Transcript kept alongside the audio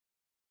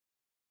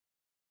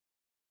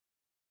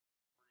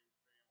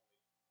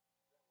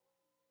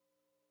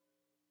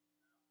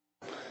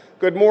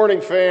Good morning,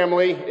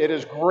 family. It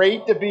is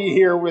great to be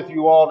here with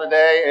you all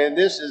today, and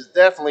this is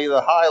definitely the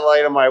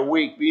highlight of my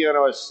week, being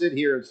able to sit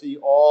here and see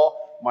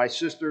all my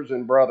sisters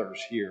and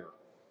brothers here.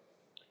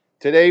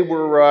 Today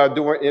we're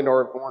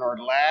on our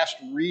last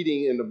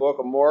reading in the book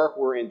of Mark.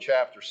 We're in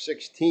chapter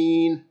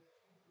 16,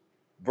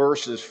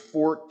 verses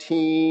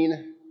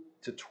 14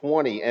 to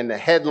 20, and the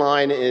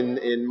headline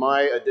in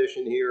my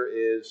edition here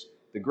is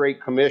The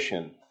Great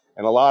Commission.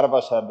 And a lot of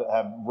us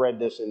have read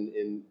this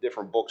in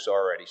different books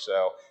already,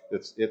 so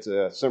it's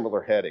a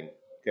similar heading.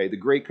 Okay, the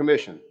Great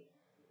Commission.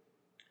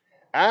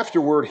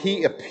 Afterward,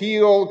 he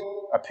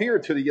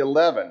appeared to the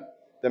 11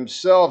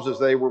 themselves as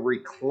they were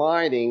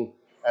reclining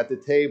at the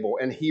table,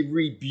 and he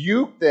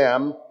rebuked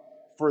them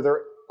for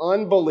their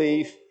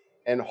unbelief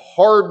and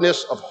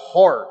hardness of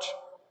heart,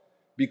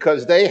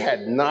 because they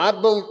had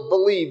not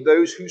believed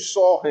those who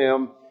saw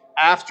him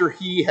after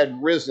he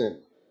had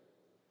risen.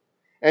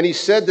 And he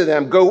said to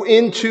them, "Go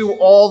into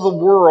all the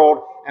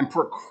world and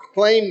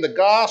proclaim the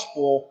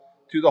gospel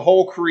to the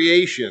whole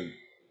creation.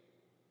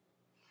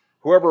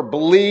 Whoever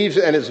believes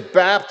and is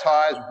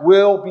baptized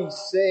will be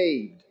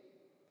saved,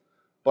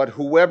 but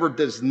whoever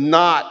does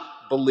not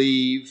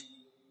believe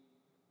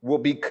will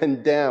be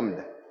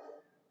condemned.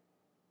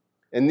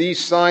 And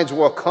these signs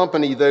will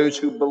accompany those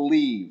who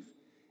believe.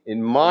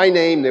 In my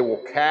name they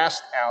will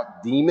cast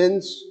out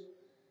demons.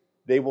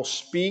 They will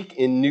speak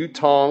in new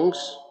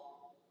tongues.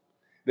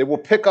 They will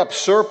pick up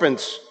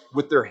serpents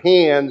with their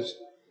hands,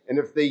 and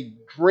if they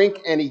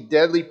drink any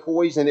deadly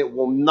poison, it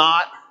will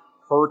not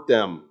hurt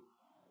them.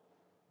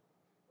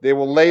 They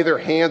will lay their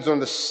hands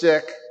on the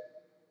sick,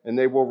 and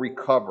they will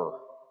recover."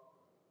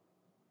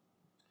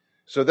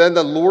 So then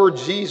the Lord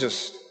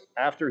Jesus,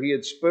 after he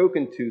had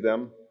spoken to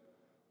them,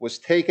 was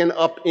taken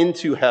up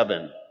into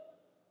heaven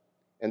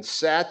and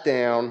sat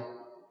down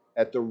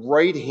at the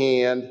right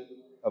hand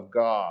of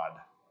God.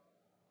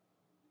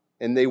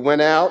 And they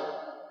went out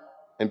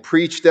and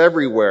preached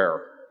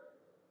everywhere,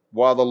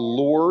 while the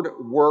Lord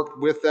worked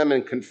with them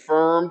and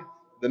confirmed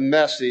the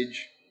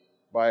message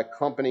by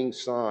accompanying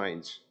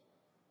signs.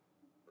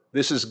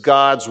 This is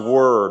God's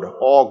word.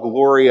 All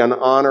glory and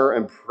honor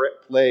and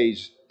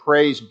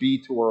praise be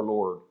to our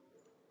Lord.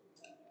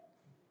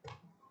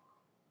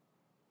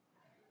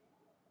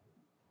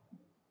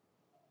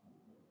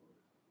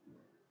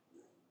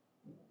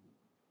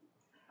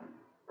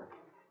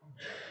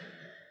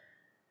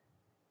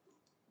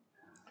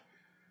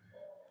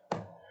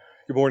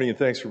 Good morning, and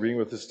thanks for being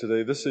with us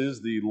today. This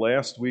is the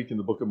last week in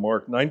the book of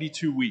Mark,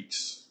 92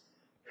 weeks.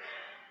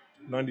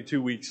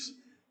 92 weeks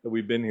that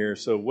we've been here.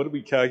 So what did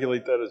we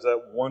calculate that? Is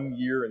that 1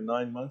 year and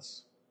 9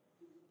 months?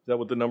 Is that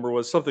what the number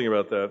was? Something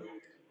about that.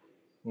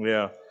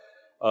 Yeah.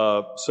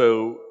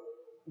 So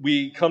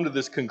we come to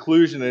this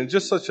conclusion, and it's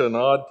just such an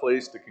odd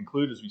place to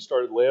conclude as we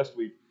started last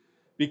week.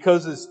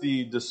 Because it's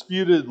the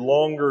disputed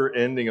longer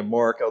ending of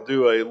Mark, I'll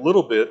do a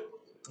little bit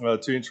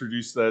to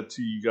introduce that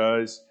to you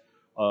guys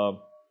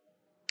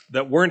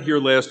that weren't here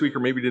last week,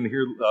 or maybe didn't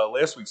hear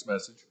last week's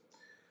message.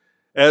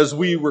 As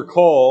we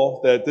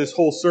recall that this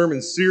whole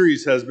sermon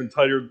series has been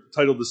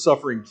titled The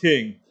Suffering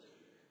King.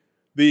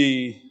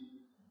 The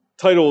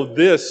title of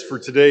this for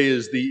today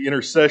is The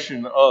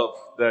Intercession of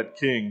that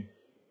King.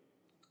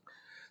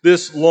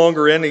 This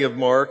longer ending of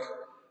Mark,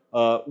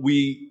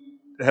 we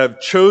have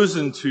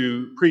chosen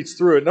to preach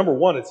through it. Number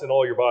one, it's in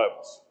all your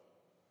Bibles.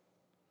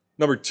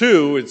 Number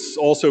two, it's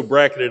also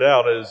bracketed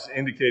out as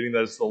indicating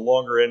that it's the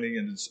longer ending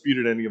and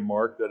disputed ending of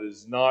Mark that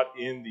is not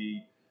in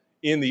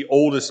the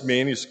oldest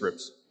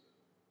manuscripts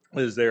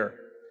that is there.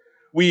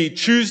 We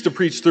choose to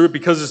preach through it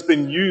because it's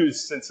been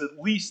used since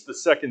at least the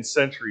 2nd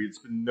century. It's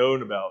been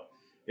known about.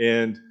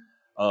 And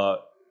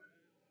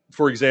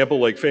for example,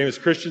 like famous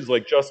Christians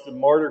like Justin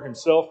Martyr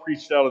himself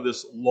preached out of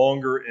this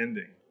longer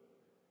ending.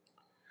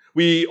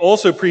 We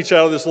also preach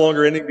out of this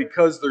longer ending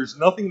because there's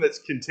nothing that's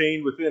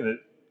contained within it,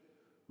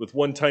 with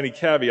one tiny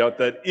caveat,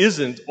 that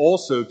isn't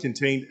also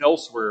contained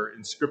elsewhere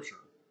in Scripture.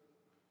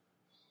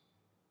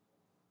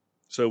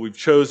 So we've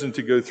chosen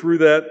to go through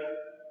that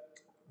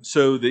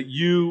so that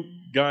you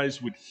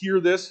guys would hear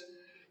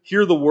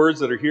the words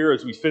that are here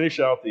as we finish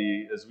out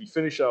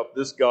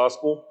this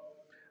gospel.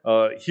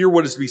 Hear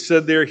what is to be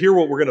said there. Hear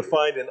what we're going to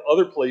find in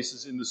other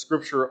places in the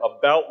Scripture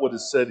about what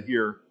is said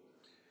here.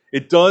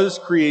 It does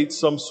create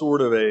some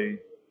sort of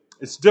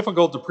it's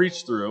difficult to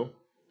preach through.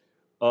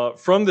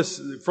 From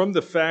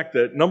the fact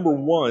that, number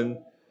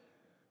one,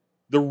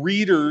 the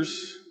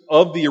readers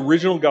of the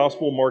original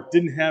Gospel of Mark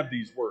didn't have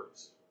these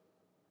words.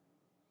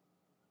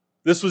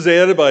 This was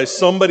added by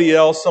somebody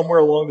else somewhere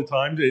along the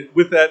time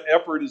with that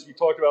effort, as we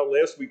talked about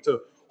last week,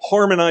 to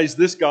harmonize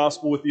this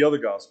Gospel with the other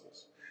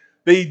Gospels.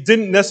 They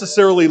didn't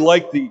necessarily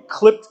like the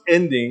clipped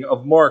ending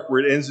of Mark, where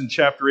it ends in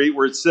chapter 8,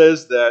 where it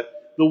says that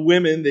the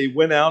women, they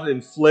went out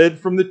and fled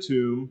from the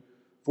tomb,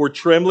 for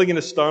trembling and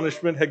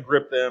astonishment had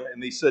gripped them,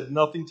 and they said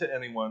nothing to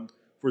anyone,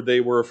 for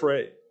they were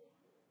afraid.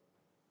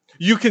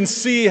 You can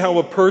see how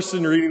a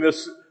person reading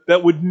this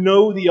that would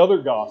know the other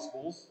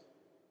Gospels,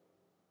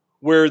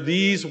 where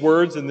these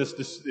words and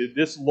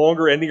this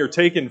longer ending are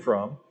taken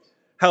from,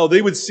 how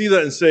they would see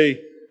that and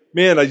say,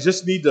 man, I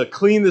just need to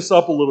clean this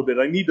up a little bit.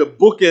 I need to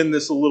bookend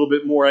this a little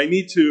bit more. I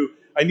need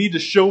to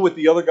show what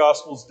the other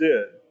Gospels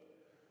did.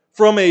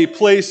 From a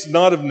place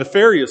not of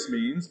nefarious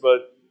means,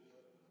 but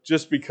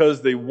just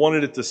because they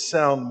wanted it to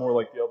sound more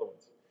like the other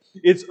ones.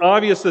 It's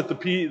obvious that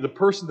the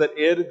person that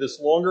added this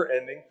longer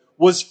ending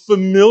was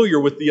familiar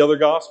with the other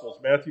Gospels,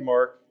 Matthew,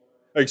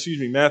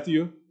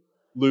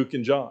 Luke,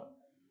 and John.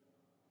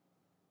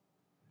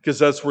 Because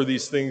that's where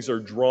these things are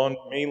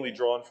mainly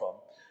drawn from.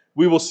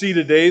 We will see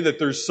today that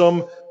there's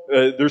some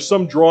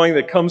drawing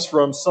that comes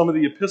from some of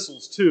the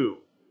epistles too.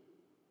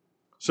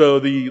 So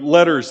the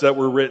letters that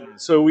were written.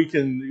 So we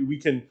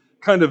can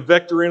kind of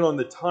vector in on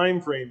the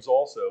time frames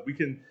also. We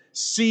can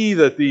see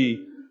that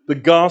the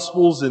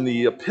Gospels and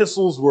the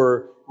epistles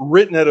were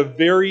written at a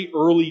very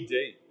early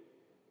date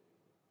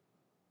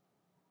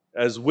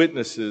as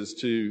witnesses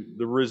to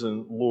the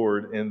risen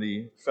Lord and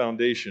the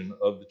foundation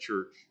of the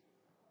church.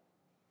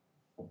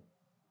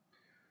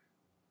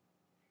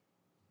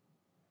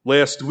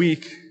 Last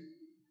week,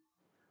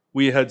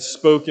 we had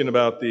spoken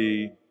about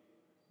the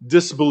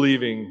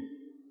disbelieving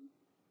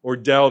or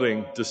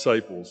doubting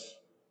disciples.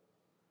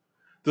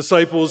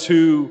 Disciples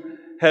who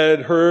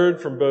had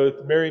heard from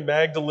both Mary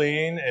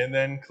Magdalene and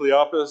then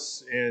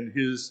Cleopas and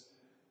his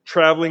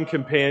traveling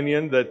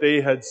companion that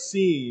they had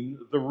seen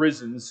the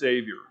risen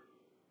Savior.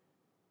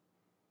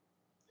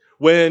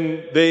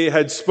 When they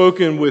had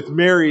spoken with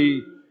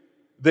Mary,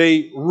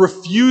 they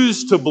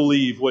refused to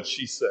believe what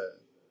she said.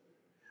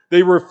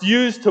 They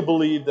refused to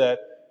believe that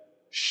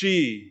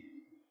she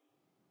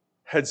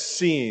had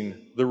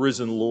seen the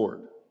risen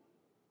Lord.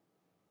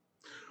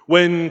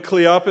 When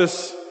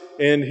Cleopas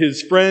and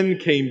his friend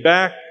came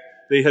back,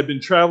 they had been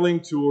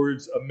traveling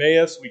towards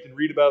Emmaus. We can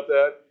read about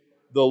that.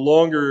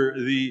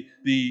 The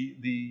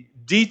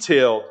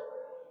detailed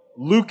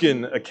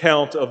Lucan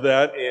account of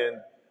that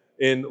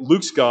in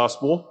Luke's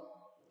gospel.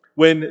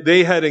 When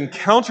they had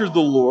encountered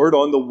the Lord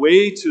on the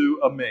way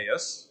to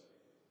Emmaus,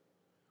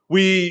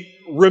 we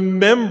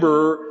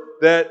remember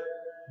that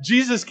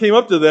Jesus came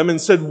up to them and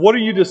said, "What are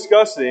you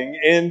discussing?"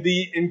 And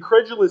the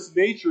incredulous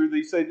nature,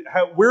 they said,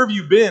 "Where have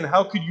you been?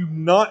 How could you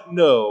not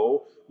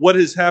know what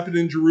has happened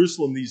in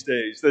Jerusalem these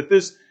days? That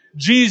this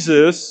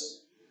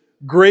Jesus,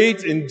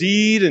 great in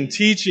deed and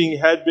teaching,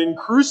 had been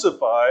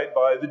crucified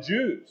by the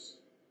Jews.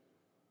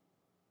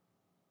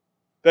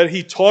 That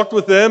he talked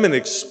with them and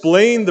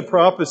explained the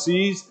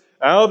prophecies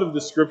out of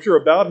the Scripture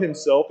about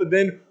himself and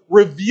then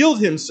revealed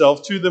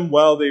himself to them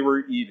while they were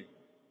eating."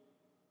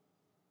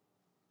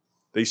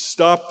 They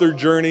stopped their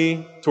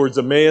journey towards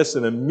Emmaus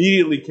and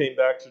immediately came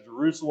back to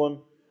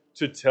Jerusalem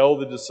to tell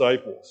the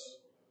disciples.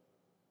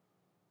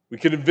 We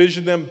can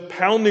envision them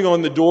pounding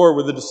on the door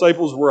where the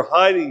disciples were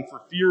hiding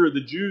for fear of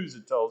the Jews,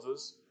 it tells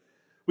us.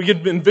 We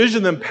can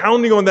envision them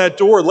pounding on that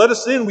door. "Let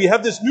us in, we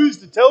have this news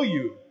to tell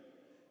you."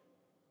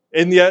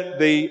 And yet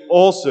they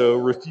also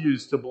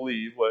refused to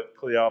believe what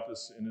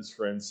Cleopas and his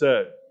friend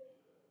said.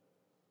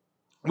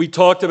 We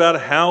talked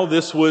about how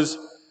this was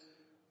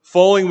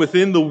falling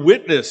within the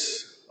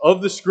witness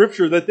of the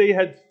Scripture, that they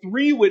had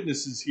 3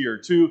 witnesses here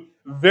to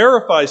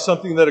verify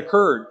something that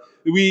occurred.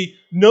 We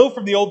know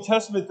from the Old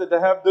Testament that to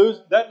have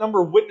that number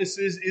of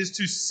witnesses is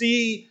to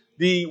see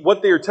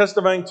what they are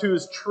testifying to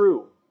is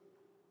true.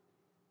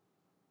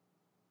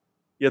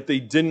 Yet they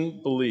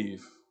didn't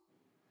believe.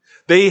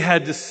 They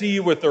had to see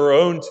with their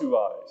own 2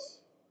 eyes.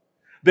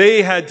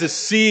 They had to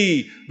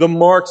see the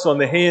marks on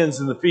the hands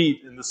and the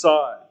feet and the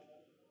side.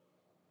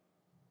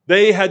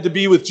 They had to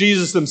be with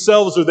Jesus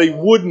themselves or they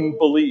wouldn't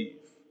believe.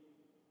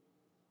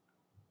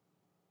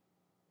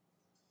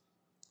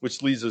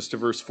 Which leads us to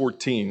verse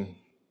 14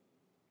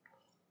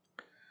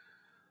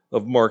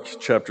 of Mark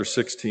chapter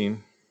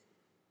 16.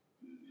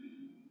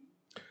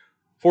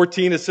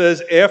 14, it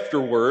says,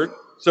 afterward,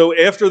 so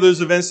after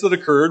those events that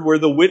occurred where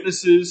the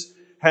witnesses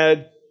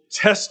had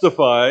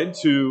testified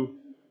to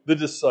the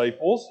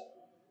disciples,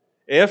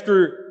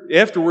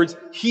 afterwards,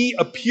 he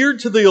appeared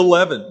to the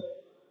 11.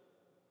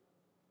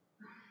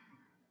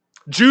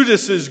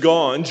 Judas is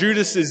gone.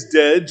 Judas is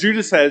dead.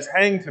 Judas has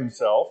hanged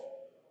himself.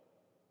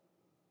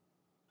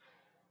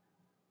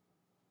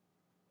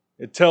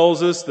 It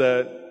tells us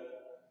that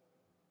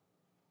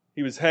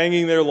he was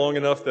hanging there long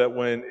enough that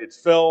when it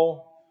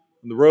fell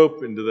from the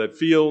rope into that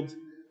field,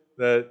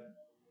 that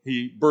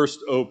he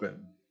burst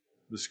open,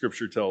 the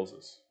Scripture tells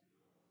us.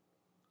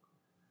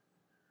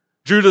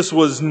 Judas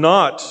was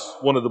not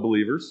one of the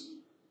believers.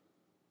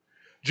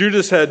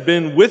 Judas had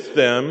been with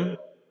them,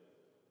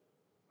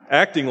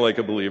 acting like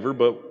a believer,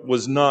 but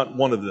was not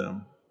one of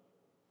them.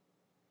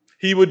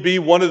 He would be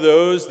one of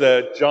those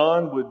that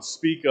John would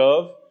speak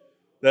of,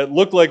 that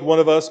looked like one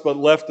of us but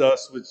left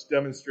us, which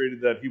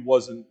demonstrated that he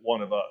wasn't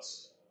one of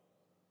us,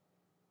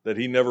 that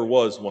he never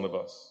was one of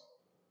us.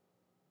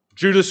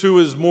 Judas, who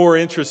was more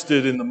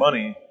interested in the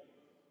money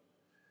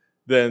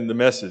than the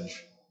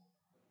message.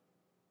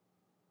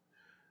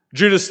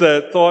 Judas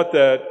that thought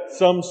that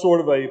some sort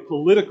of a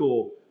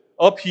political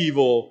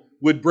upheaval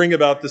would bring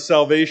about the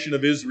salvation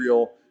of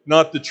Israel,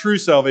 not the true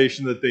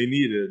salvation that they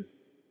needed,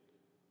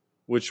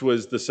 which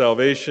was the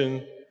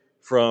salvation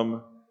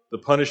from the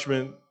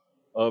punishment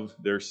of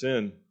their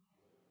sin.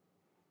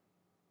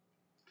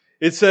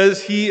 It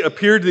says he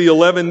appeared to the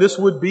 11. This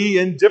would be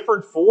in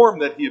different form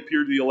that he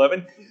appeared to the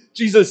 11.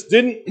 Jesus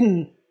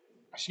didn't,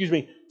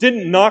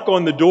 didn't knock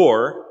on the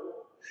door,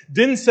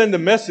 didn't send a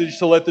message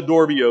to let the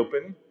door be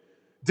open,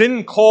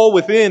 didn't call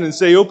within and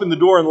say, open the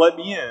door and let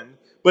me in.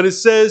 But it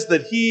says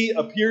that he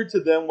appeared to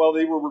them while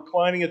they were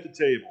reclining at the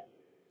table.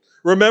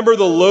 Remember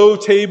the low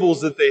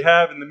tables that they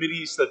have in the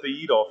Mideast that they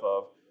eat off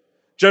of,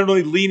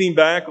 generally leaning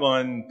back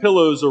on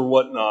pillows or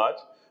whatnot.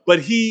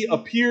 But he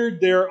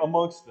appeared there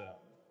amongst them.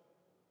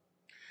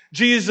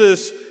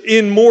 Jesus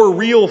in more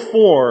real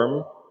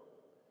form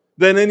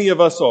than any of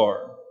us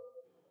are.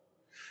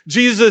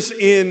 Jesus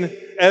in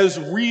as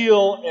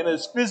real and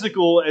as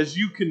physical as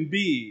you can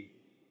be,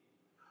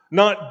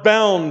 not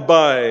bound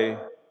by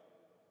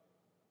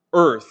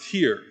earth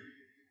here.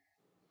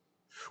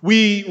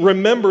 We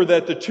remember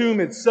that the tomb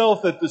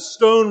itself, that the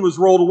stone was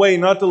rolled away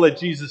not to let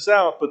Jesus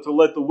out, but to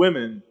let the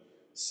women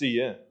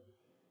see in.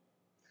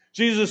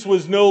 Jesus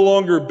was no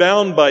longer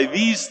bound by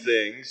these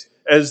things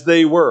as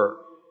they were.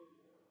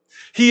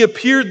 He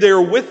appeared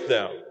there with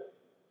them,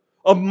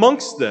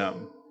 amongst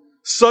them,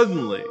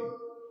 suddenly.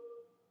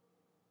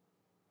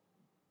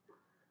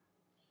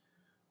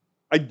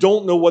 I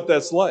don't know what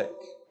that's like.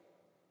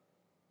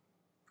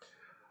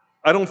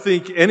 I don't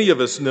think any of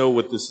us know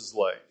what this is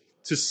like,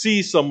 to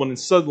see someone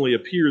suddenly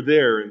appear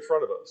there in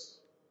front of us.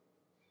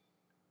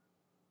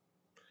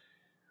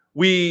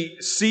 We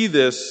see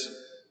this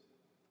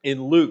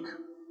in Luke.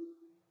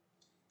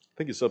 I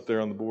think it's up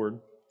there on the board.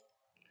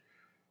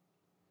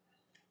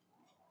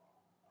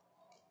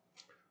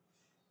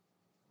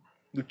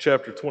 Luke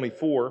chapter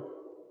 24.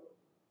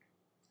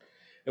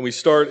 And we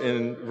start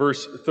in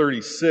verse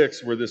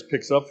 36 where this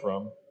picks up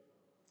from.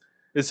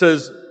 It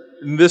says,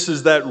 and this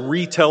is that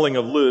retelling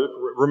of Luke.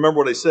 Remember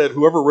what I said,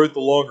 whoever wrote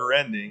the longer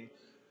ending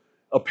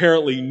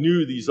apparently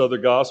knew these other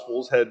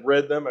Gospels, had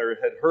read them or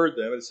had heard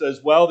them. It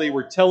says, while they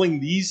were telling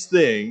these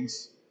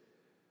things,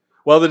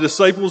 while the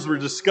disciples were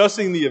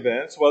discussing the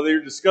events, while they were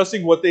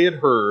discussing what they had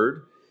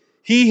heard,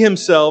 he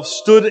himself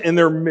stood in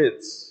their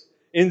midst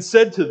and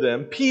said to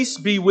them, peace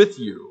be with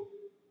you.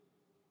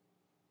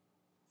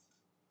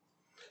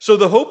 So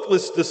the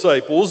hopeless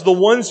disciples, the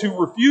ones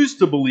who refused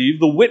to believe,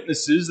 the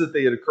witnesses that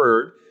they had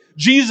occurred,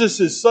 Jesus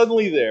is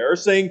suddenly there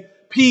saying,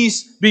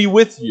 peace be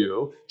with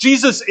you.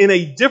 Jesus in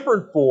a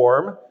different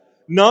form,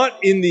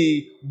 not in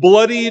the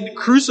bloodied,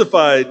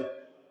 crucified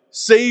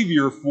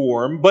Savior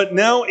form, but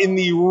now in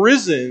the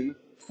risen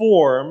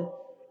form,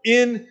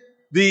 in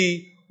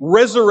the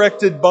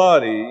resurrected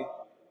body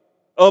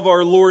of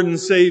our Lord and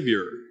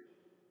Savior.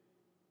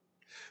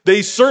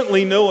 They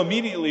certainly know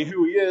immediately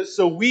who he is,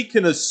 so we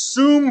can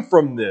assume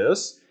from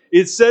this,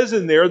 it says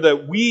in there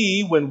that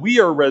we, when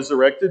we are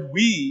resurrected,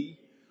 we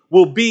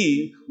will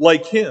be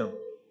like him.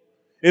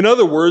 In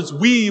other words,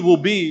 we will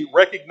be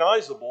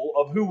recognizable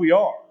of who we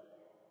are.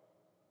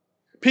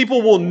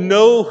 People will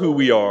know who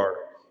we are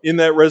in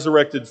that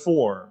resurrected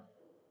form,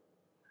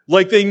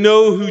 like they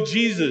know who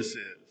Jesus is.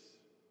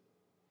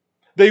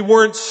 They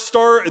weren't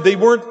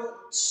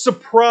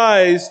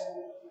surprised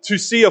to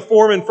see a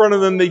form in front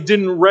of them they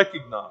didn't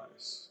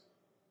recognize.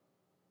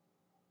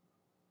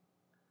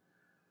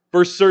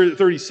 Verse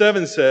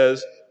 37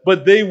 says,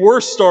 but they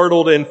were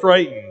startled and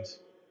frightened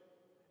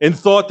and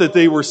thought that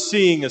they were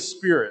seeing a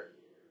spirit.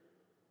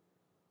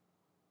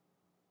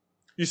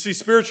 You see,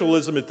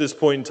 spiritualism at this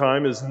point in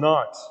time is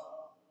not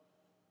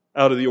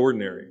out of the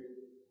ordinary.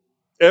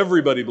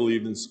 Everybody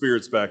believed in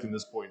spirits back in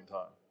this point in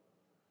time.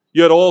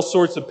 You had all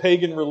sorts of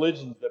pagan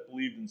religions that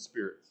believed in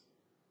spirits.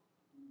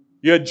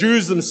 You had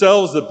Jews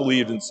themselves that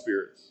believed in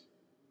spirits.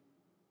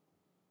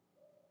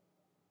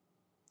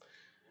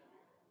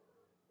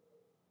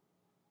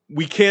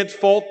 We can't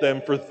fault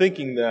them for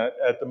thinking that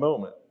at the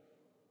moment.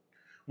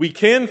 We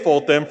can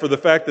fault them for the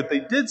fact that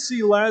they did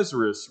see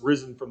Lazarus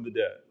risen from the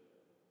dead.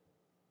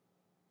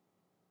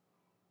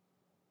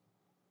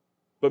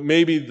 But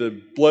maybe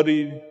the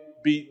bloodied,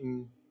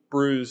 beaten,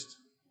 bruised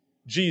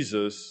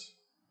Jesus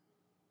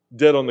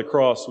dead on the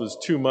cross was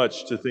too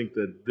much to think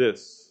that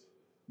this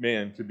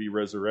man could be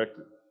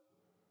resurrected.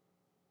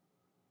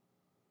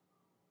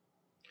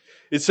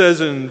 It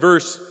says in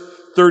verse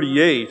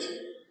 38,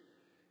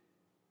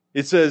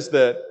 it says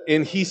that,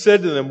 and he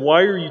said to them,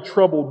 why are you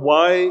troubled?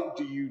 Why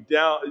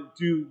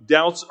do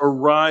doubts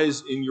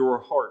arise in your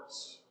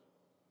hearts?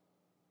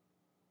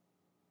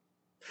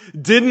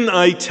 Didn't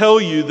I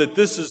tell you that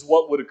this is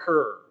what would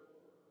occur?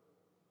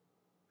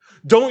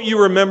 Don't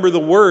you remember the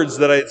words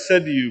that I had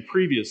said to you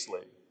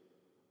previously?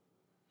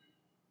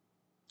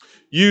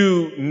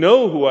 You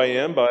know who I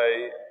am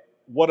by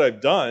what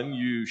I've done.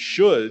 You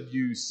should.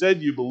 You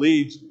said you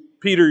believed.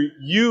 Peter,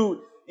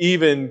 you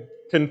even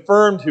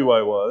confirmed who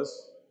I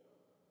was.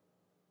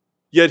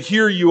 Yet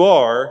here you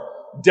are,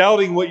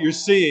 doubting what you're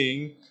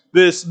seeing.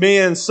 This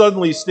man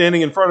suddenly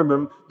standing in front of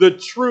him. The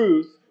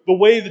truth, the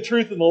way, the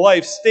truth, and the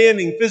life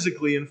standing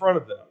physically in front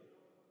of them.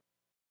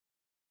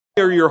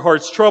 Why are your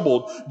hearts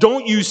troubled?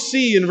 Don't you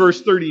see in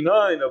verse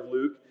 39 of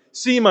Luke,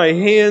 see my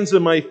hands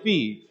and my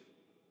feet,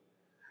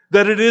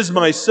 that it is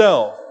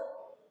myself.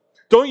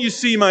 Don't you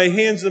see my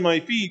hands and my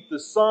feet, the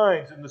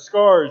signs and the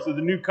scars of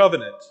the new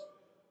covenant?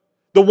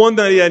 The one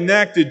that I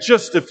enacted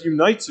just a few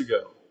nights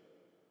ago.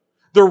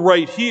 They're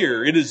right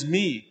here. It is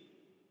me.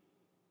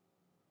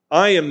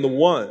 I am the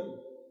one.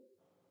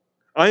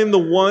 I am the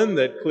one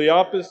that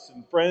Cleopas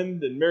and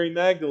friend and Mary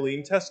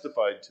Magdalene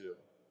testified to.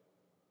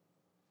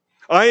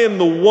 I am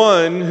the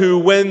one who,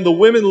 when the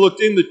women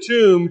looked in the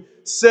tomb,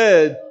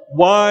 said,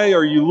 "Why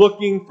are you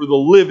looking for the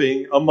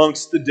living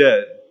amongst the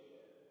dead?"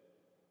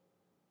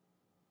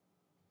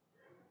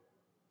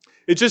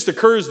 It just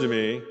occurs to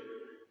me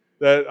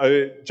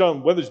that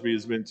John Weathersby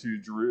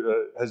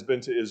has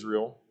been to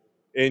Israel,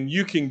 and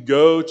you can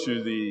go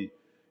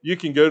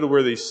to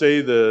where they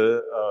say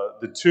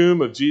the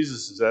tomb of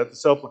Jesus is at, the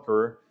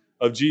sepulcher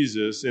of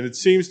Jesus, and it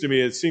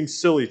seems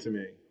silly to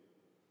me.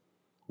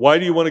 Why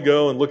do you want to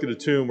go and look at a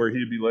tomb where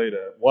he'd be laid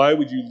at? Why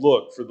would you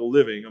look for the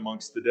living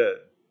amongst the dead?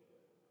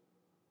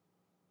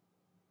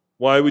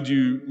 Why would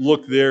you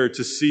look there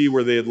to see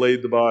where they had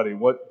laid the body?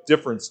 What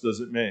difference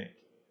does it make?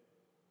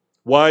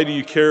 Why do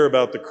you care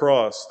about the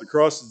cross? The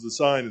cross is the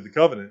sign of the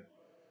covenant.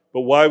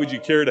 But why would you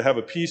care to have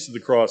a piece of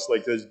the cross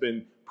like that has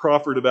been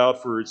proffered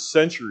about for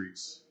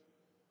centuries?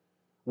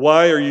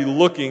 Why are you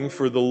looking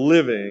for the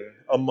living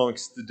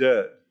amongst the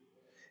dead?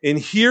 And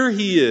here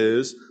he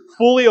is,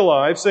 fully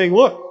alive, saying,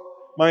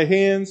 "Look, my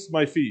hands,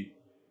 my feet.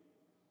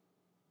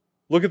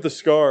 Look at the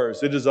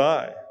scars. It is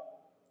I."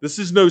 This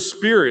is no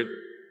spirit,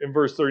 in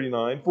verse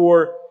 39.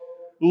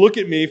 Look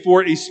at me,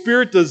 for a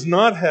spirit does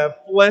not have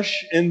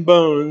flesh and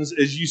bones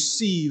as you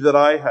see that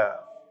I have.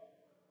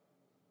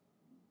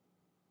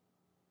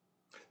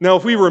 Now,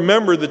 if we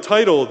remember the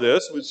title of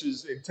this, which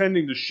is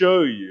intending to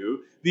show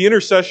you the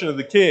intercession of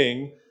the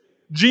King,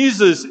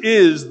 Jesus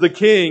is the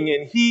King,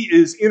 and he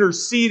is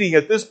interceding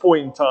at this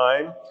point in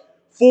time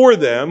for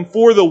them,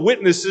 for the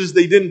witnesses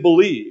they didn't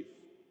believe.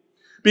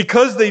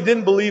 Because they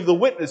didn't believe the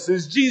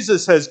witnesses,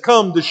 Jesus has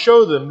come to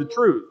show them the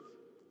truth.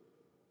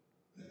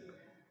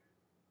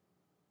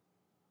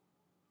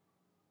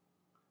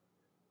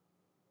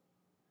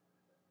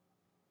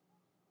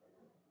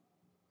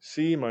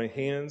 "See my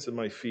hands and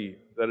my feet,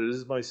 that it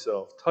is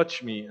myself.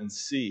 Touch me and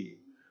see.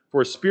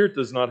 For a spirit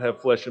does not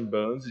have flesh and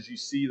bones, as you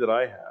see that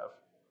I have."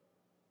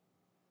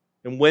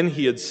 And when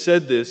he had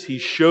said this, he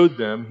showed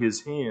them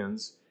his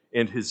hands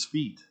and his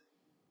feet.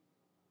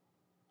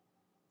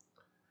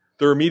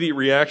 Their immediate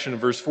reaction in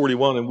verse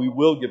 41, and we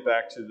will get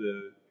back to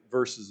the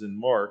verses in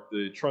Mark,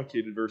 the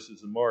truncated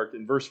verses in Mark.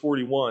 In verse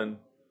 41,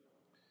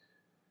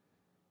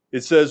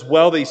 it says,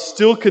 "While they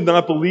still could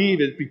not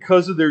believe it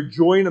because of their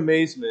joy and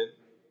amazement,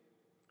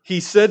 he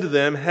said to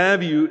them,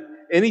 'Have you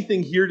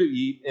anything here to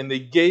eat?' And they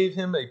gave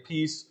him a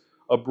piece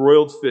of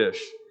broiled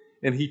fish.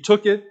 And he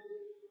took it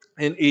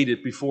and ate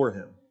it before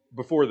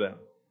them."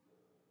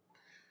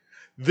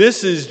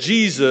 This is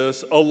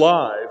Jesus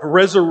alive,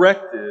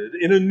 resurrected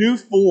in a new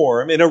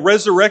form, in a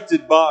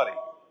resurrected body,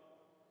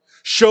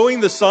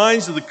 showing the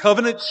signs of the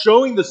covenant,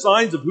 showing the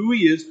signs of who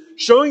he is,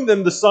 showing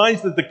them the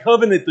signs that the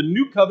covenant, the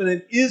new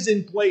covenant, is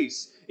in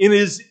place and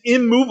is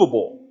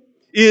immovable.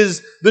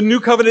 The new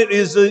covenant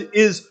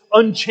is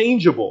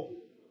unchangeable.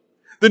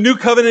 The new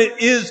covenant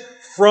is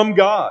from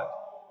God.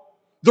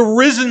 The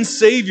risen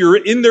Savior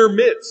in their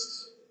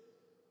midst.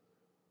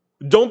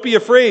 Don't be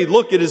afraid.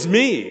 Look, it is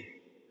me,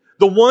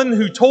 the one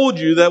who told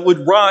you that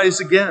would rise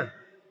again.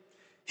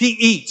 He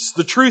eats.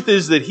 The truth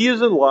is that he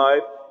is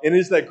alive, and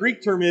as that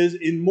Greek term is,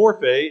 in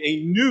morphe,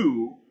 a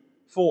new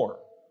form.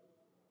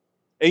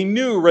 A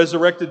new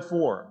resurrected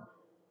form.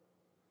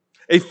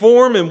 A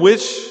form in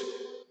which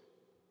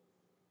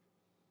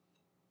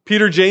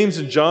Peter, James,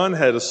 and John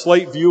had a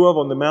slight view of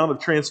on the Mount of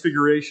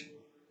Transfiguration.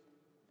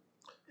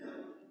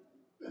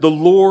 The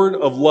Lord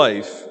of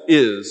life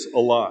is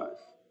alive.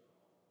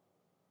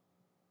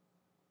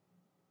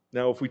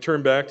 Now, if we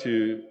turn back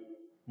to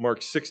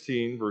Mark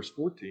 16, verse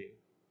 14,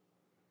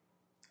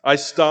 I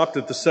stopped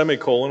at the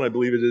semicolon, I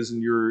believe it is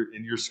in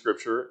your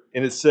scripture,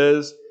 and it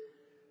says,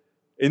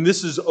 and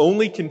this is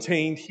only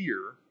contained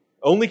here,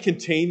 only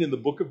contained in the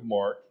book of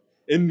Mark,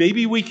 and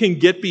maybe we can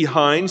get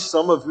behind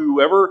some of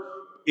whoever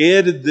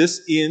added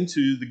this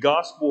into the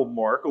Gospel of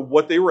Mark, of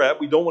what they were at.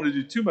 We don't want to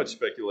do too much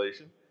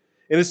speculation.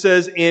 And it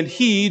says, "And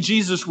he,"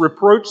 Jesus,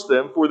 "reproached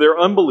them for their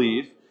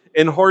unbelief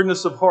and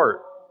hardness of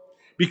heart,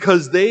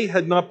 because they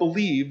had not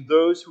believed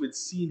those who had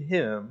seen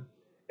him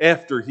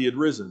after he had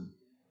risen."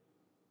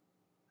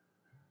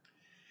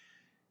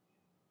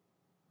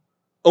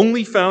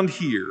 Only found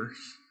here,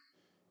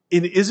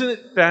 and isn't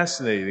it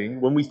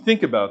fascinating when we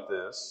think about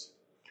this,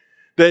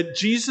 that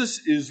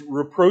Jesus is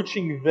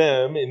reproaching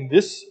them in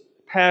this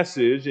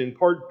passage, in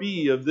part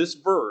B of this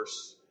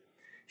verse.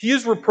 He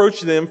is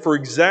reproaching them for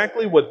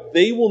exactly what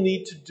they will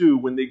need to do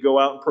when they go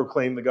out and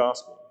proclaim the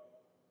gospel.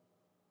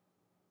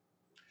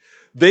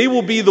 They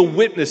will be the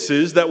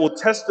witnesses that will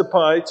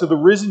testify to the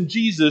risen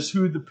Jesus,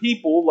 who the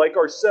people, like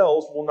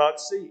ourselves, will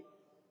not see.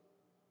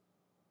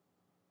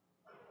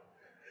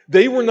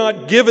 They were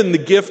not given the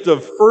gift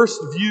of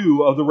first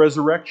view of the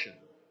resurrection.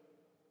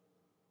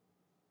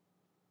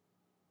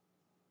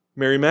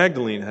 Mary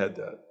Magdalene had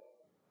that.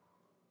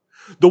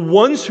 The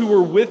ones who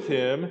were with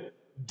him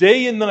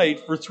day and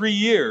night for 3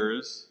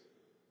 years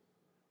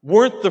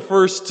weren't the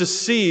first to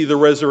see the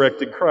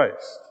resurrected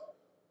Christ.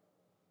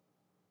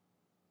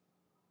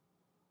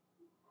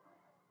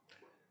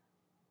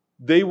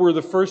 They were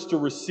the first to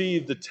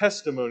receive the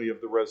testimony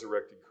of the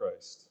resurrected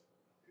Christ.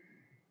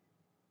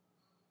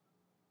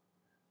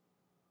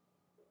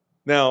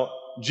 Now,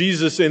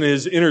 Jesus in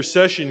his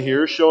intercession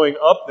here, showing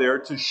up there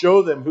to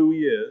show them who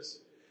he is,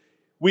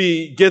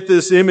 we get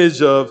this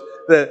image of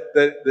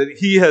that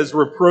he has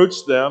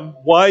reproached them.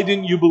 Why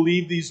didn't you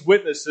believe these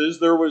witnesses?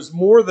 There was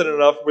more than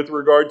enough with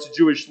regard to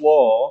Jewish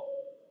law.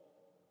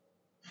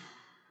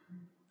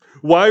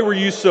 Why were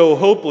you so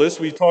hopeless?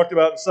 We talked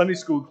about in Sunday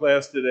school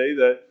class today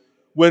that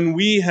when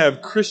we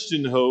have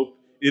Christian hope,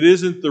 it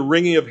isn't the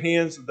wringing of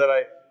hands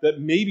that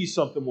maybe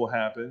something will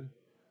happen.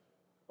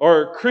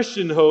 Our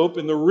Christian hope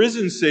in the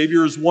risen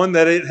Savior is one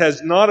that it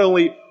has not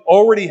only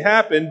already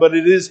happened, but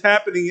it is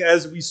happening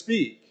as we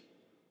speak.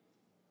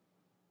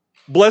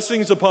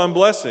 Blessings upon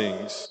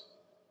blessings,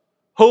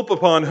 hope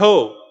upon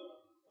hope,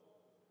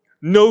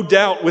 no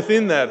doubt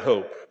within that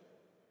hope.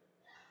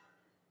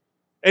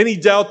 Any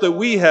doubt that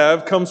we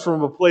have comes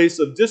from a place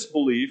of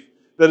disbelief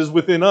that is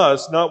within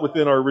us, not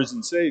within our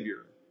risen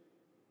Savior.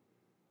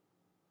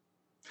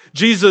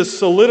 Jesus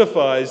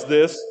solidifies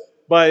this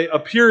by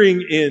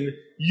appearing in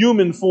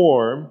human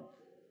form,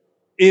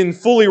 in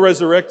fully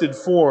resurrected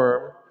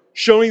form,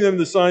 showing them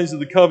the signs of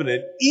the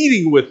covenant,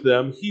 eating with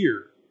them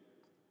here.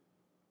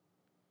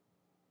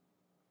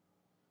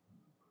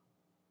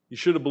 You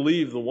should have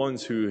believed the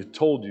ones who had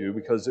told you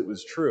because it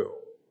was true.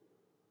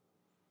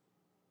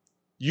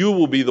 You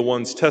will be the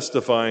ones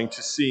testifying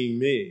to seeing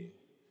me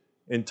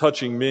and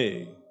touching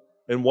me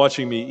and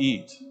watching me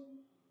eat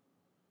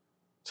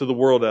to the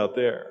world out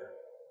there.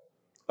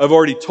 I've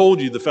already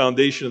told you the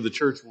foundation of the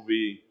church will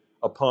be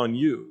upon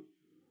you.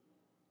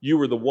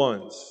 You are the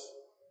ones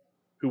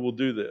who will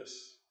do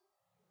this.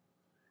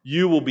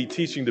 You will be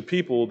teaching the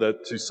people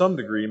that to some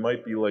degree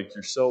might be like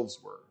yourselves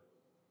were,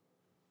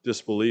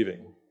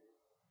 disbelieving.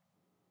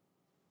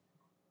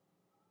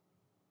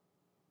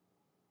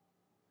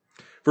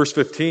 Verse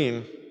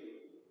 15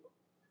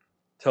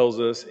 tells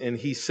us, and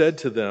he said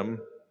to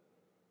them,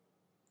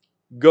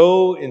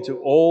 "Go into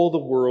all the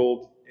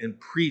world and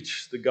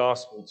preach the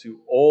gospel to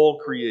all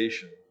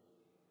creation."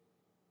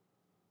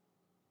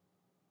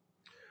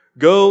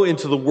 Go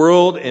into the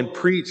world and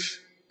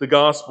preach the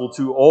gospel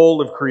to all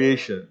of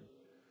creation.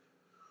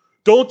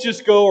 Don't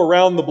just go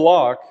around the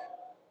block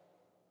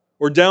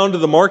or down to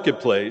the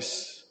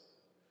marketplace,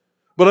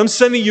 but I'm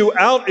sending you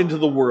out into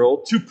the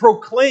world to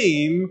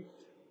proclaim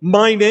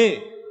my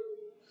name,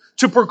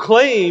 to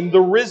proclaim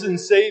the risen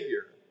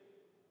Savior.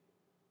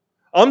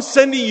 I'm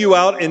sending you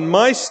out in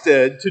my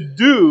stead to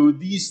do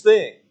these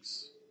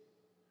things.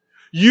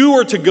 You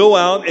are to go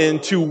out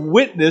and to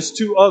witness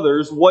to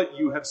others what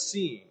you have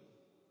seen.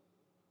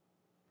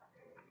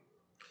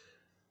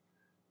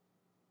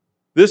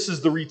 This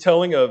is the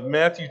retelling of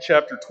Matthew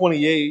chapter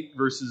 28,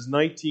 verses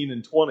 19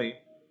 and 20.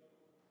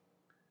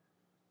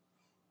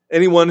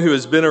 Anyone who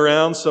has been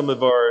around some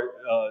of our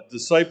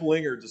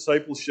discipling or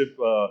discipleship,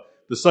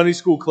 the Sunday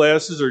school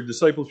classes or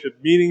discipleship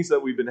meetings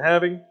that we've been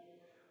having,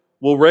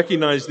 will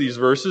recognize these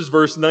verses.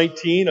 Verse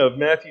 19 of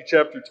Matthew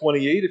chapter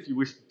 28, if you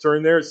wish to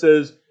turn there, it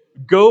says,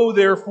 "Go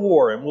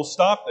therefore," and we'll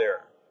stop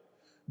there.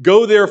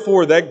 Go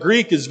therefore. That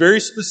Greek is very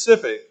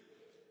specific.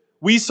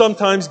 We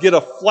sometimes get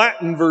a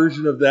flattened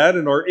version of that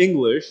in our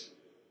English.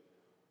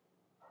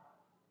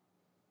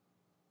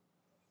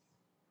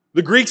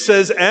 The Greek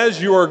says,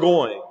 "as you are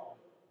going."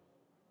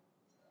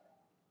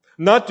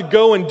 Not to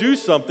go and do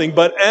something,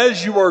 but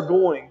as you are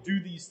going, do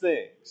these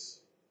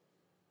things.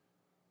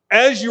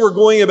 As you are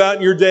going about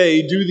in your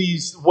day, do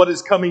these, what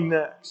is coming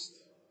next.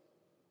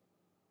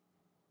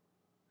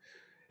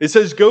 It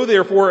says, "Go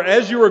therefore,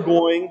 as you are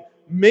going,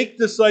 make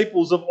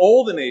disciples of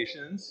all the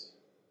nations,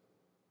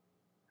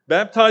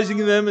 baptizing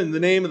them in the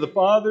name of the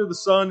Father, the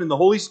Son, and the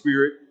Holy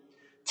Spirit,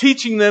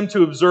 teaching them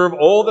to observe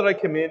all that I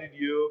commanded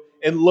you,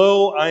 and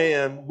lo, I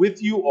am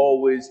with you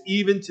always,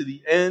 even to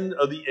the end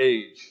of the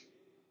age."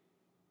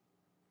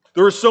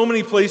 There are so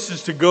many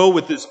places to go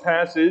with this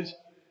passage.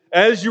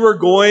 As you are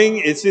going,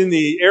 it's in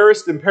the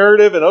aorist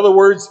imperative. In other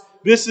words,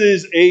 this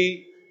is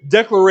a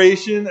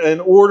declaration,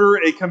 an order,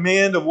 a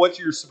command of what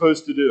you're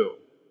supposed to do.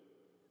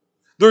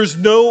 There's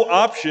no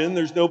option.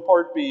 There's no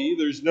part B.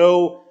 There's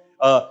no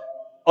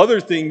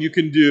other thing you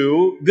can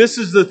do. This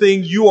is the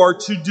thing you are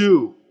to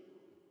do.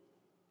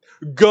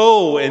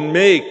 Go and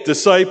make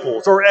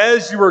disciples. Or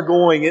as you are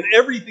going, in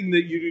everything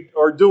that you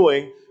are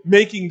doing,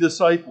 making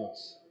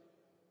disciples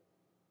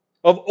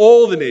of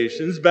all the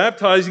nations,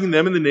 baptizing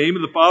them in the name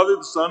of the Father,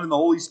 the Son, and the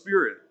Holy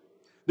Spirit.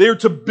 They are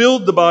to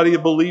build the body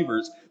of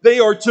believers. They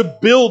are to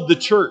build the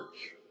church.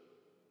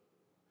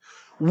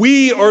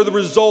 We are the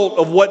result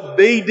of what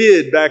they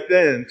did back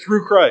then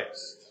through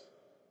Christ.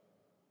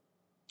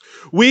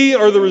 We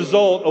are the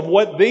result of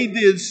what they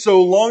did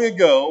so long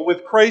ago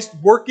with Christ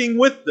working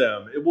with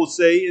them. It will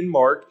say in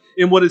Mark,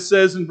 in what it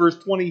says in verse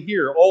 20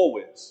 here,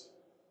 always.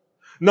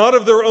 Not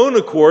of their own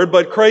accord,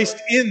 but Christ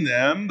in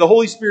them, the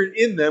Holy Spirit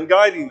in them,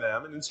 guiding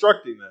them and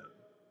instructing them,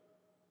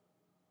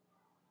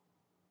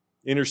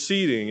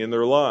 interceding in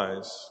their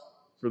lives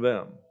for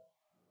them.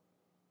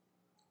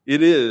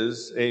 It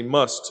is a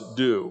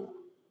must-do.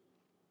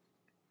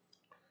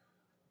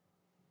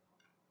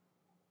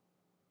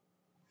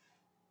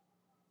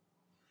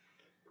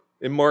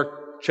 In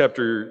Mark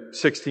chapter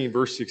 16,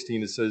 verse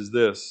 16, it says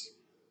this: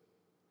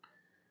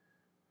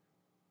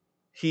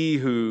 "He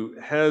who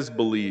has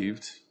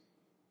believed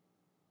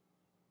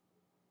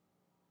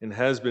and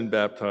has been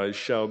baptized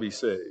shall be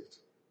saved."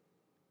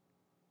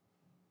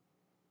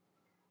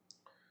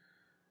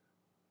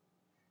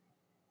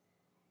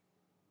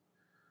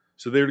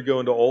 So they're to go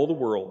into all the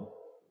world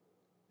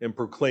and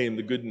proclaim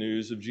the good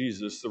news of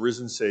Jesus, the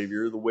risen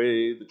Savior, the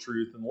way, the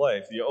truth, and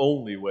life, the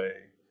only way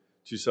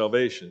to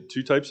salvation.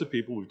 Two types of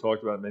people we've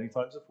talked about many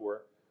times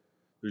before.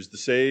 There's the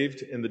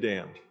saved and the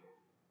damned.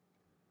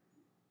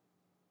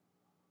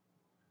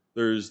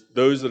 There's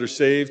those that are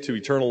saved to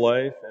eternal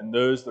life and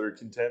those that are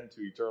condemned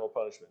to eternal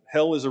punishment.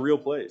 Hell is a real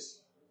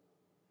place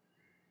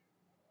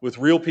with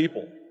real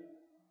people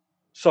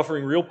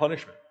suffering real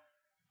punishment.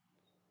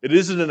 It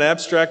isn't an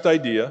abstract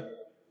idea.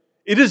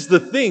 It is the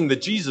thing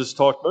that Jesus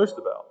talked most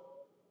about.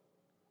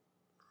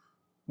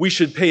 We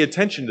should pay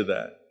attention to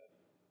that.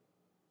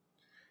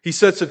 He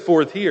sets it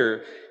forth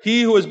here.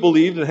 He who has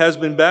believed and has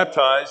been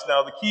baptized.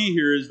 Now the key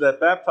here is that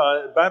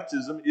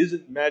baptism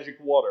isn't magic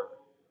water.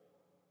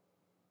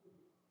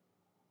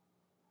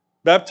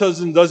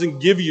 Baptism doesn't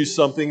give you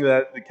something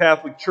that the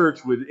Catholic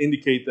Church would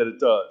indicate that it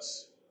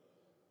does.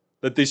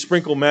 That they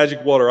sprinkle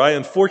magic water. I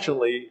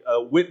unfortunately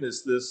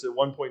witnessed this at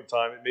one point in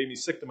time. It made me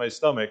sick to my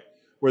stomach,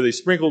 where they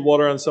sprinkled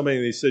water on somebody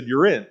and they said,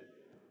 "You're in."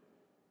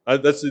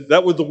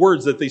 That were the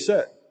words that they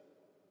said.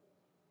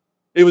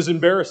 It was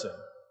embarrassing.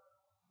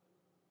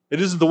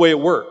 It isn't the way it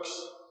works.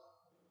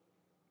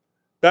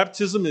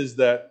 Baptism is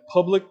that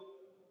public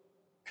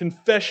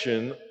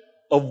confession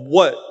of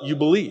what you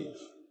believe.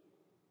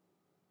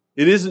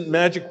 It isn't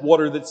magic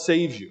water that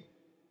saves you.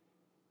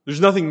 There's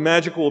nothing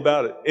magical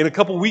about it. In a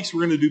couple weeks,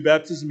 we're going to do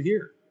baptism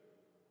here.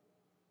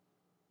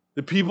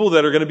 The people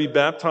that are going to be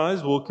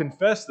baptized will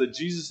confess that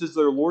Jesus is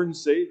their Lord and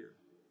Savior,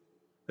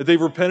 that they've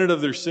repented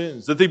of their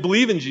sins, that they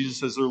believe in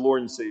Jesus as their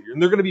Lord and Savior.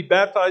 And they're going to be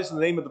baptized in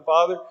the name of the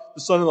Father,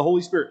 the Son, and the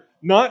Holy Spirit.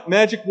 Not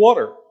magic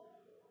water.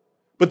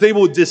 But they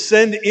will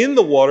descend in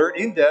the water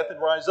in death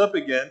and rise up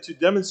again to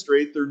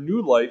demonstrate their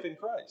new life in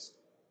Christ.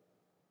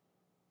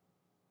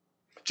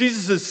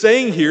 Jesus is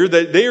saying here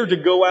that they are to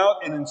go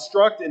out and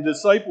instruct and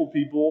disciple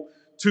people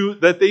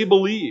that they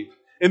believe.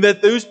 And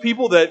that those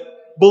people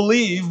that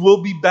believe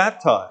will be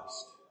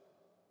baptized.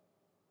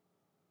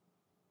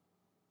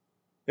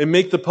 And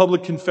make the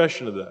public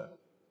confession of that.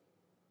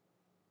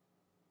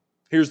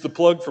 Here's the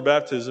plug for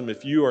baptism.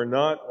 If you are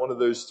not one of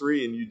those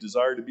three and you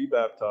desire to be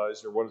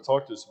baptized or want to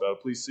talk to us about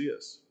it, please see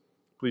us.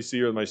 Please see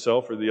either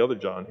myself or the other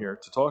John here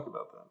to talk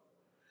about that.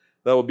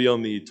 That will be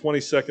on the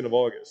 22nd of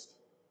August,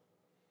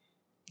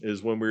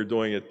 is when we're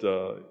doing it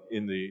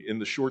in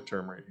the short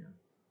term right here.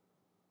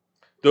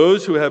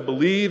 Those who have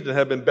believed and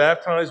have been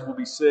baptized will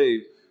be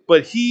saved,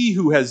 but he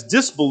who has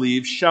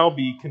disbelieved shall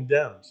be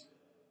condemned.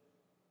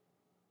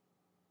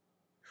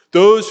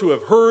 Those who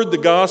have heard the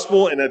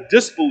gospel and have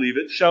disbelieved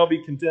it shall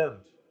be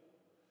condemned.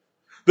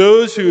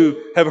 Those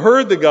who have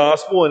heard the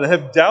gospel and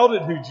have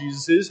doubted who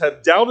Jesus is,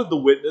 have doubted the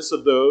witness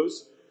of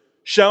those,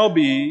 shall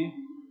be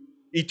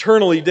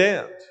eternally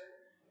damned.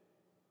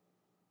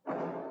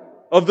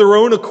 Of their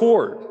own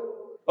accord,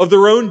 of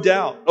their own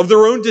doubt, of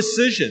their own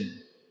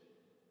decision.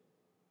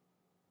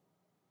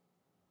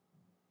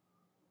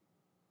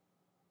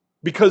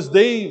 Because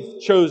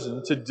they've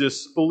chosen to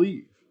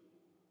disbelieve.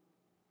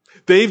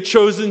 They've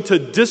chosen to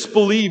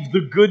disbelieve the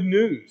good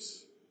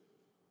news,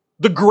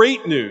 the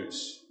great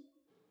news,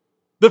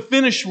 the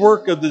finished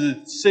work of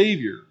the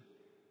Savior.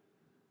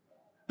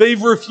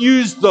 They've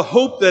refused the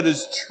hope that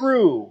is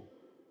true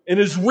and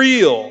is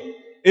real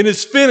and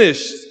is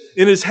finished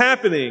and is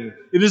happening.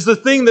 It is the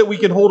thing that we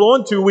can hold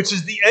on to, which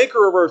is the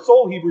anchor of our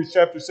soul, Hebrews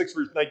chapter 6,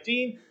 verse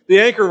 19,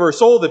 the anchor of our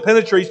soul that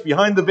penetrates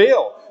behind the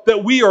veil,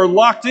 that we are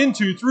locked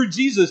into through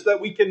Jesus, that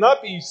we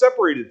cannot be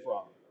separated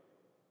from.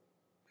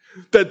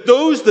 That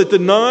those that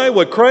deny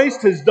what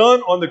Christ has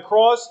done on the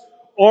cross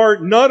are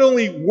not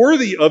only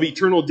worthy of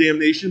eternal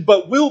damnation,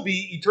 but will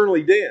be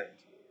eternally damned.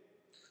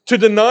 To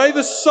deny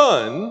the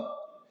Son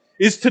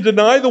is to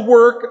deny the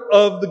work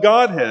of the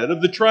Godhead,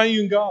 of the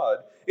triune God,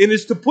 and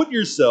is to put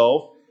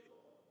yourself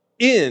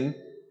in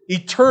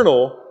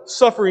eternal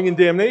suffering and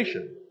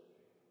damnation.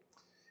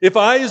 If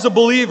I, as a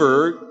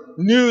believer,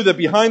 knew that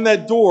behind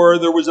that door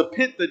there was a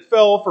pit that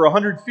fell for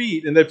 100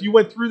 feet, and that if you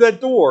went through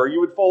that door, you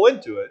would fall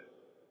into it,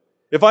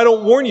 if I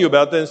don't warn you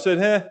about that and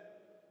said,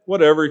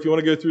 whatever, if you want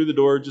to go through the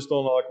door, just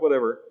don't knock,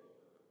 whatever.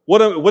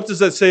 What does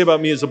that say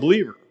about me as a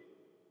believer?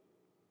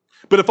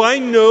 But if I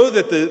know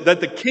that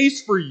the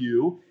case for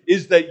you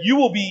is that you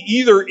will be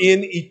either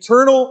in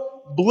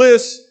eternal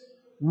bliss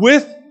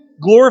with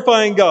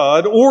glorifying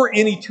God or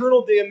in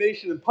eternal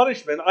damnation and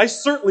punishment, I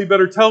certainly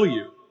better tell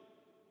you.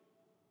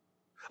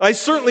 I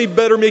certainly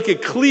better make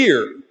it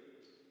clear.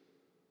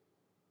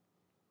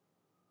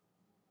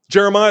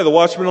 Jeremiah, the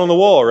watchman on the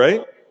wall,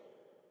 right?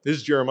 This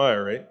is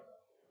Jeremiah, right?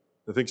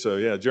 I think so,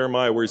 yeah.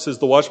 Jeremiah, where he says,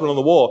 the watchman on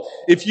the wall.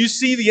 If you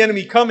see the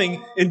enemy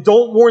coming and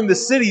don't warn the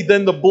city,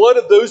 then the blood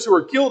of those who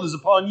are killed is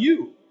upon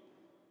you.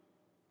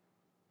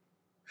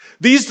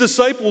 These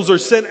disciples are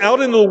sent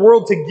out into the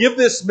world to give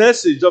this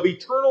message of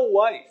eternal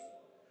life,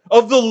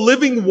 of the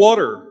living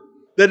water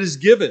that is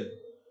given.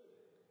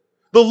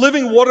 The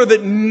living water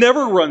that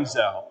never runs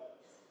out.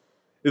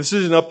 If this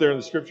isn't up there in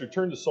the scripture,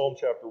 turn to Psalm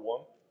chapter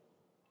 1.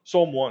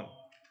 Psalm 1.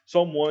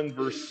 Psalm 1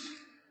 verse,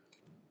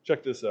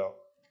 check this out.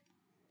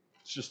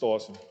 It's just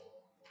awesome.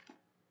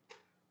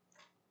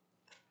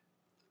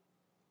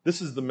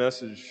 This is the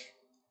message.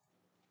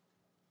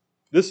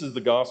 This is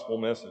the gospel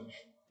message.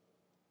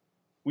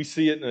 We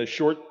see it in a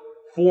short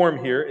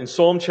form here in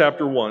Psalm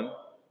chapter 1.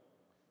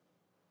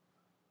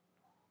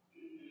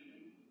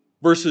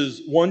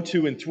 Verses 1,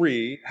 2, and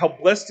 3. How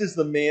blessed is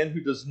the man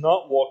who does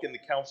not walk in the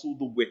counsel of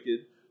the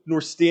wicked,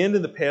 nor stand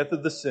in the path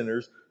of the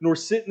sinners, nor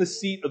sit in the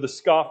seat of the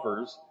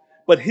scoffers.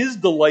 But his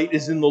delight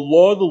is in the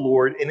law of the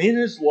Lord, and in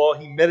his law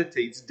he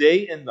meditates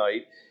day and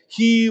night.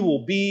 He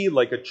will be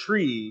like a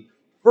tree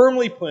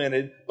firmly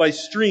planted by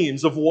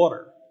streams of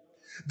water.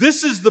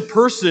 This is the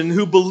person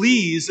who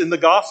believes in the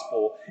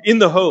gospel, in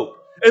the hope.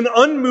 An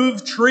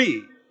unmoved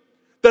tree.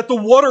 That the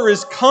water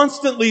is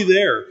constantly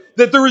there.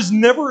 That there is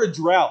never a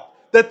drought.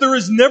 That there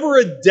is never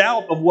a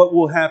doubt of what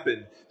will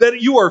happen. That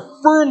you are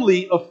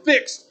firmly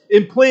affixed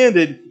and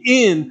planted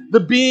in the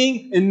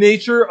being and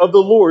nature of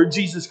the Lord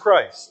Jesus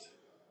Christ.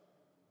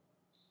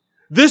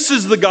 This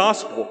is the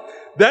gospel.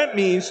 That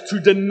means to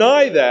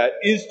deny that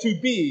is to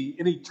be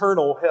in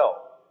eternal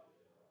hell,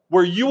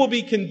 where you will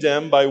be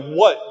condemned by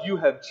what you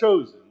have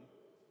chosen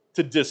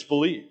to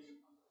disbelieve.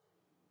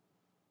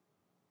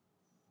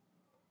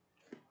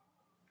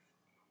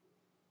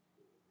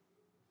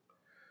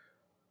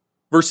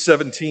 Verse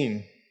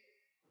 17.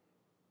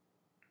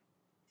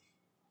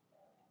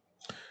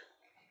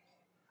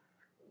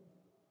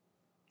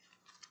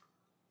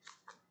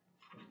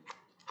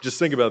 Just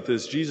think about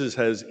this. Jesus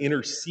has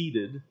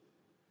interceded,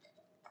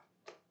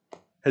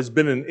 has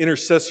been an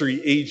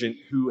intercessory agent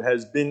who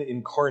has been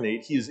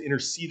incarnate. He has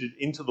interceded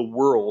into the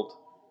world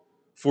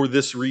for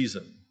this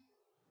reason.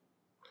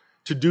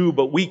 To do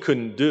what we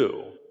couldn't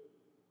do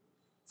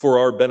for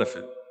our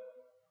benefit.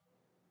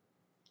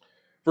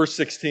 Verse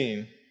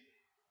 17.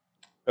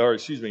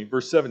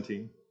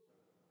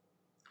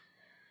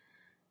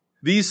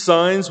 These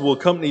signs will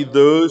accompany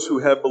those who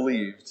have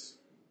believed.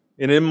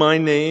 And in my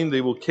name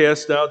they will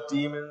cast out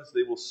demons,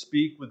 they will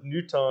speak with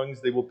new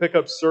tongues, they will pick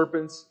up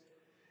serpents,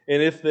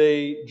 and if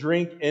they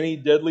drink any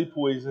deadly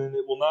poison,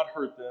 it will not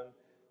hurt them.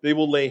 They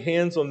will lay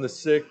hands on the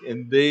sick,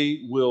 and they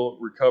will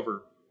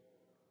recover.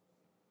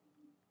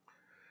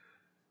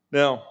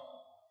 Now,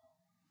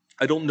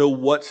 I don't know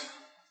what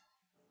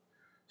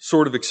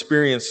sort of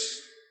experience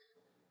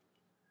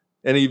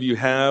any of you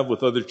have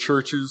with other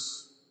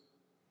churches,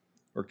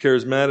 or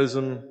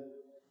charismatism,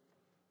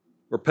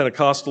 or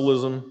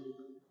Pentecostalism.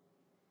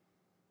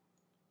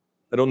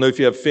 I don't know if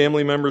you have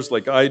family members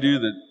like I do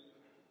that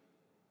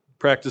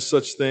practice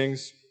such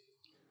things.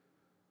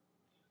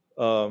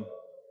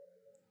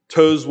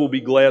 Toes will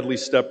be gladly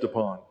stepped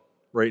upon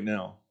right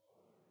now.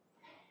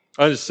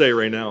 I'll just say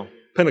right now,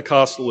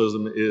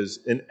 Pentecostalism is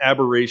an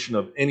aberration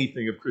of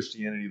anything of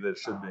Christianity that it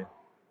should be.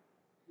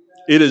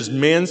 It is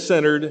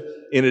man-centered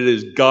and it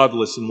is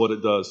godless in what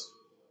it does.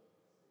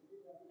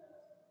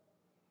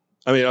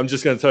 I mean, I'm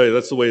just going to tell you,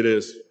 that's the way it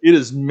is. It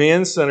is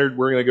man-centered.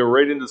 We're going to go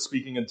right into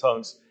speaking in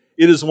tongues.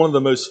 It is one of the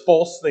most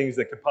false things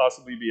that could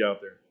possibly be out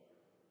there.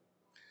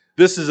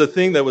 This is a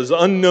thing that was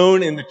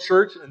unknown in the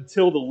church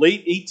until the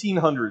late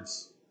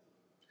 1800s.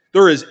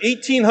 There is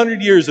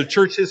 1,800 years of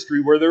church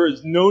history where there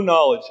is no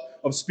knowledge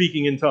of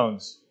speaking in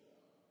tongues.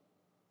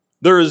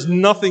 There is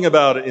nothing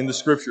about it in the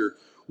scripture.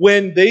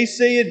 When they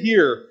say it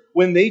here,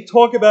 when they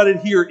talk about it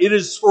here, it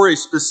is for a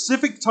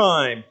specific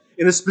time,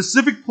 in a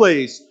specific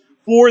place,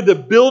 for the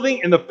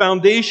building and the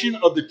foundation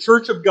of the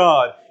church of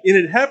God. And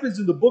it happens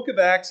in the book of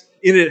Acts,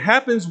 and it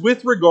happens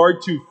with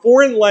regard to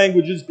foreign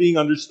languages being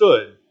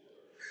understood.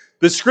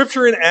 The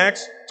scripture in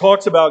Acts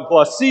talks about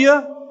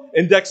glossia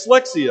and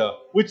dyslexia,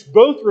 which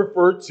both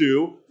refer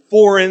to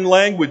foreign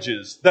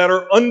languages that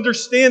are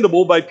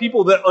understandable by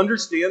people that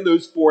understand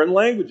those foreign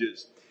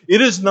languages. It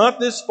is not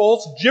this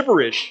false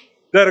gibberish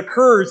that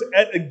occurs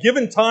at a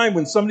given time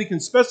when somebody can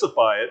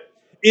specify it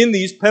in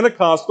these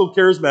Pentecostal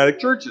charismatic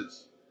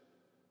churches.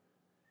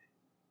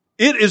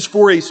 It is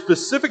for a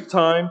specific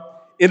time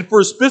and for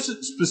a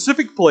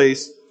specific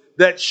place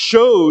that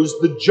shows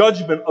the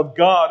judgment of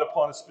God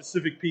upon a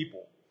specific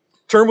people.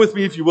 Turn with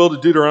me, if you will, to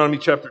Deuteronomy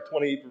chapter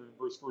 28,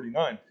 verse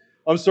 49.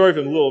 I'm sorry if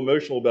I'm a little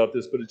emotional about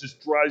this, but it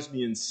just drives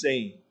me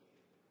insane,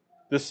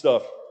 this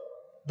stuff.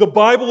 The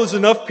Bible is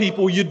enough,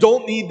 people. You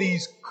don't need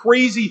these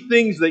crazy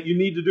things that you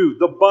need to do.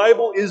 The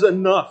Bible is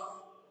enough.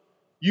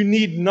 You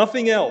need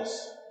nothing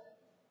else.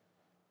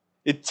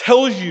 It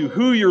tells you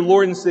who your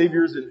Lord and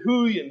Savior is and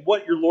who and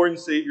what your Lord and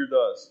Savior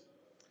does.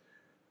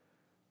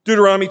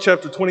 Deuteronomy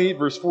chapter 28,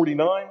 verse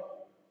 49.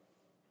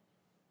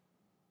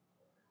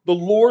 The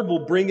Lord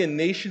will bring a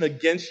nation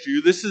against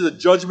you. This is a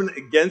judgment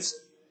against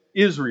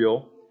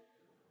Israel.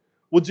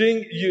 Will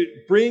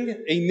bring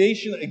a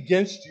nation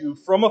against you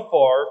from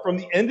afar, from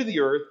the end of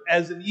the earth,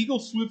 as an eagle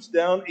swoops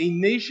down, a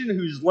nation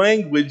whose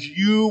language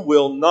you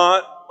will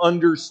not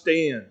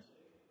understand.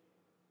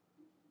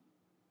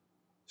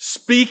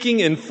 Speaking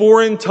in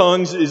foreign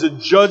tongues is a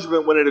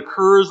judgment when it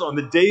occurs on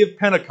the day of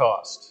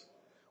Pentecost.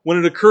 When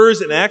it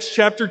occurs in Acts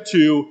chapter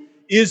 2,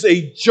 is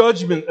a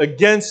judgment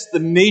against the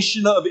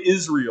nation of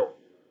Israel.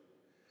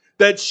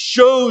 That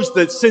shows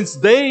that since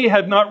they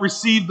have not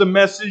received the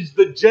message,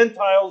 the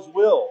Gentiles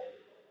will.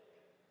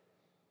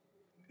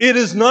 It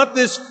is not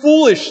this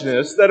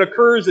foolishness that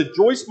occurs at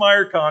Joyce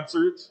Meyer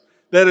concerts,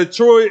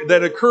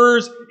 that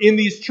occurs in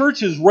these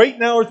churches right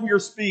now as we are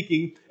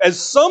speaking, as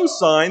some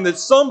sign that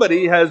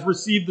somebody has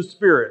received the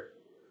Spirit.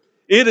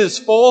 It is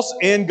false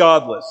and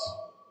godless.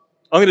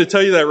 I'm going to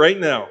tell you that right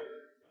now.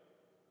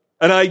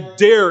 And I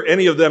dare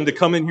any of them to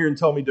come in here and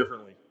tell me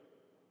differently.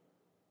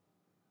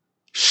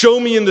 Show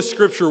me in the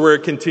Scripture where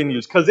it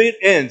continues, because it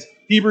ends.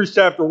 Hebrews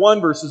chapter 1,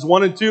 verses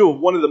 1 and 2,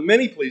 one of the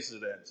many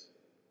places it ends.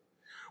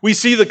 We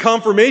see the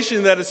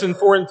confirmation that it's in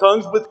foreign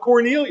tongues with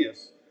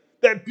Cornelius.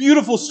 That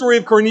beautiful story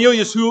of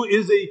Cornelius, who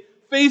is a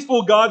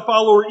faithful God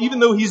follower, even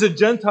though he's a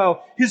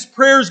Gentile. His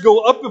prayers go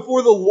up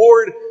before the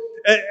Lord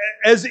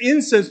as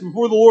incense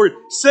before the Lord.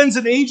 Sends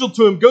an angel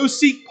to him, go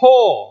seek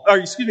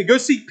go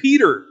seek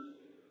Peter.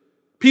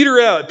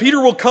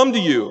 Peter will come to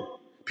you.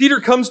 Peter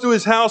comes to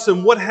his house,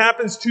 and what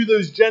happens to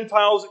those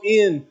Gentiles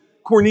in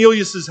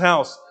Cornelius'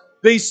 house?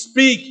 They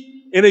speak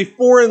in a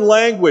foreign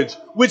language,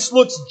 which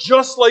looks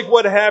just like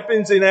what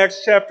happens in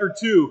Acts chapter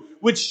 2,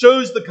 which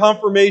shows the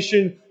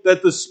confirmation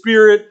that the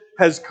Spirit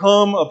has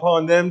come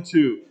upon them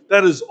too.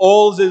 That is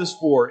all it is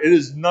for. It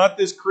is not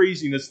this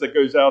craziness that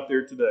goes out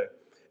there today.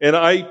 And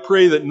I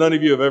pray that none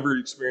of you have ever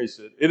experienced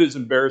it. It is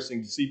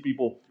embarrassing to see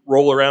people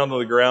roll around on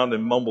the ground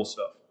and mumble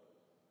stuff.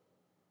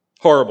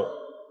 Horrible.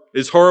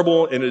 It's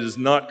horrible, and it is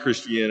not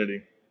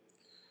Christianity.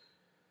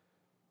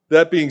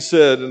 That being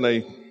said, and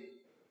I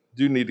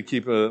do need to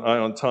keep an eye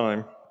on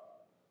time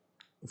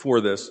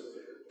for this.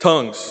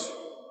 Tongues.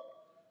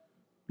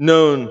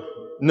 Known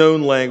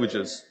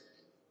languages.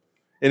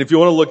 And if you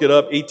want to look it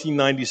up,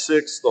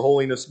 1896, the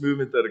holiness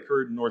movement that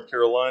occurred in North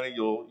Carolina,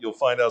 you'll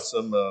find out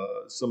some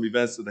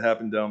events that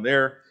happened down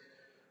there.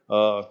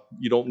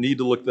 You don't need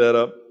to look that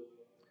up.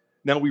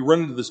 Now we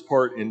run into this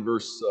part in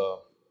verse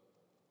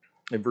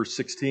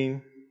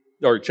 16,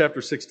 or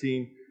chapter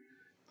 16,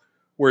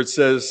 where it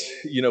says,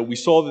 we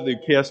saw that they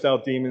cast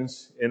out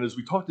demons, and as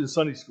we talked in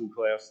Sunday school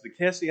class, the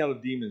casting out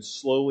of demons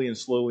slowly and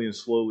slowly and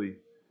slowly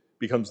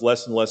becomes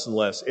less and less and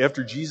less.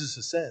 After Jesus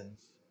ascends,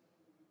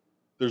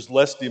 there's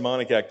less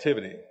demonic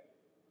activity.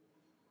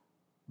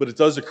 But it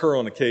does occur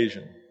on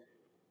occasion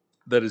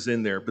that is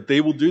in there. But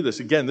they will do this.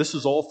 Again, this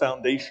is all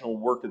foundational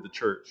work of the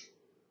church,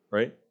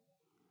 right?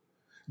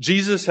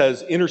 Jesus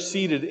has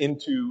interceded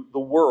into the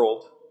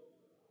world.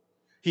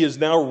 He is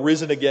now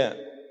risen again.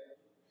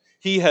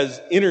 He has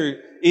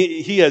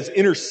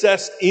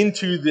intercessed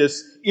into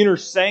this inner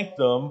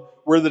sanctum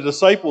where the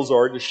disciples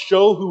are to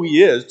show who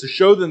he is, to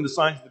show them the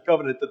signs of the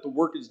covenant that the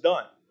work is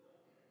done.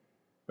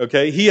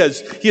 Okay? He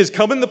has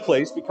come in the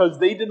place because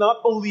they did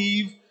not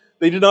believe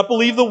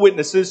the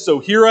witnesses, so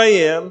here I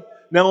am.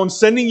 Now I'm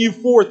sending you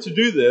forth to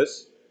do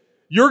this.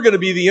 You're going to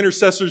be the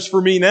intercessors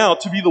for me now,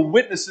 to be the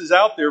witnesses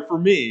out there for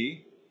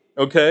me.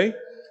 Okay?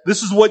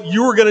 This is what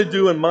you're going to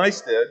do in my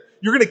stead.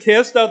 You're going to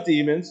cast out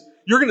demons.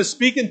 You're going to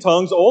speak in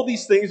tongues. All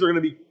these things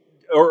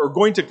are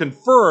going to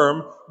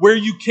confirm where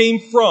you came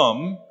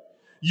from.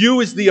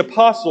 You as the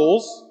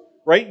apostles,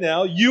 right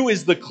now, you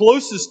as the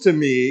closest to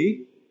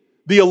me.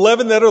 The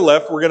 11 that are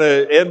left, we're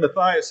going to add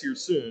Matthias here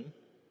soon,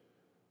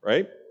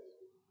 right?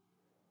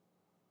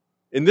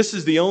 And this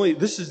is the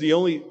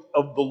only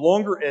of the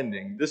longer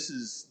ending. This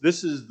is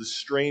the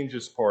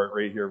strangest part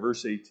right here,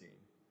 verse 18.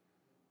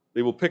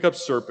 They will pick up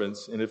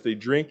serpents, and if they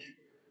drink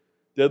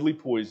deadly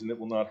poison, it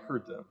will not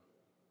hurt them.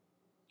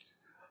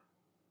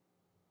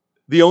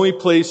 The only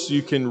place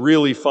you can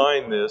really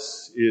find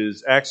this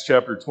is Acts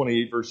chapter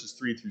 28, verses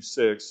 3 through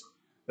 6.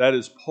 That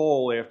is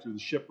Paul after the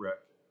shipwreck.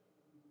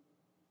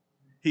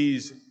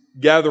 He's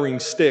gathering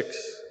sticks,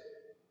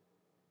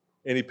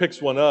 and he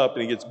picks one up,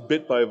 and he gets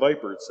bit by a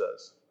viper, it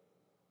says.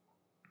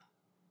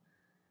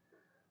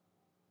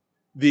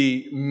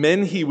 The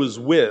men he was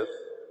with,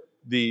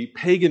 the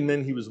pagan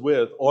men he was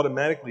with,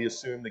 automatically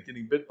assumed that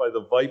getting bit by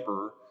the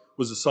viper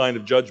was a sign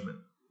of judgment.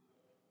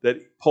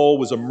 That Paul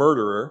was a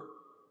murderer,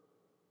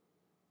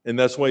 and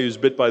that's why he was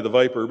bit by the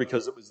viper,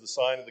 because it was the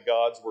sign of the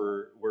gods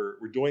were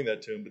doing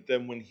that to him. But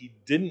then when he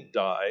didn't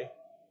die,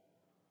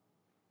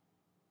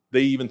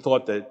 they even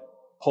thought that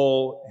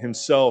Paul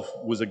himself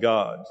was a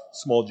god,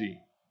 small g,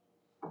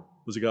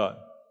 was a god.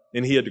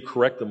 And he had to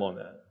correct them on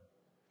that.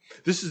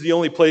 This is the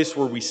only place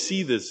where we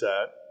see this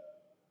at.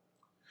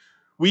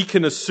 We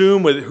can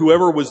assume with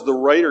whoever was the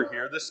writer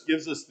here, this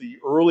gives us the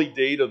early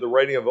date of the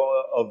writing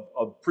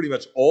of pretty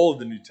much all of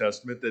the New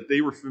Testament, that they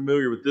were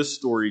familiar with this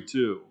story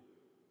too.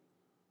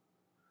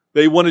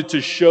 They wanted to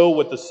show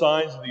what the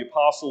signs of the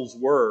apostles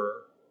were,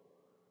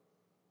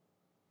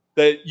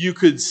 that you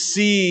could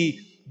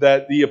see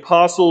that the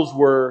apostles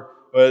were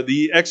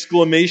the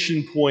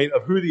exclamation point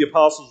of who the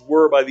apostles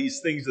were by these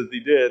things that they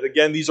did.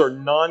 Again, these are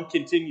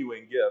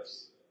non-continuing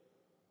gifts.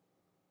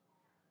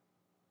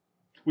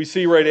 We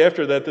see right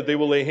after that they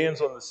will lay hands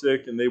on the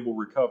sick and they will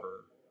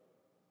recover.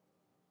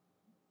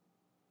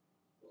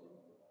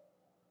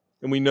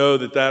 And we know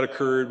that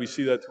occurred. We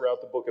see that throughout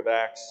the book of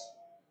Acts,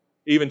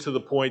 even to the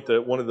point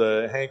that one of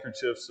the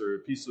handkerchiefs or a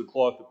piece of the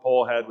cloth that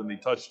Paul had, when they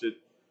touched it,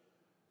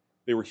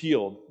 they were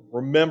healed.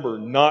 Remember,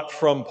 not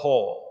from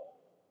Paul.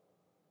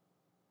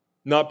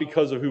 Not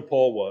because of who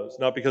Paul was,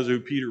 not because of who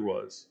Peter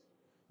was,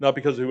 not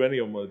because of who any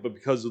of them was, but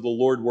because of the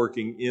Lord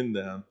working in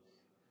them,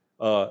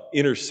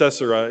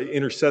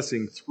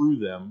 intercessing through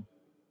them,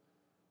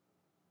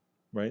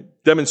 right?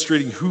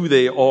 Demonstrating who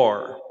they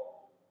are.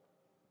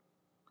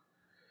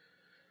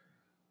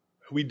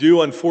 We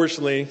do,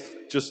 unfortunately,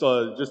 just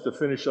to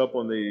finish up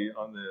on the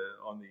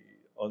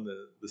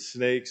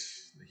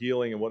snakes, the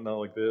healing and whatnot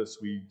like this,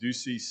 we do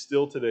see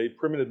still today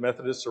primitive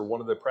Methodists are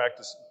one of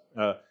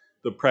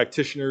the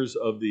practitioners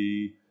of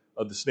the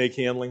snake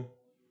handling.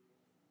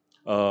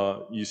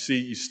 You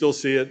still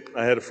see it.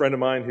 I had a friend of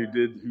mine who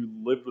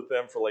lived with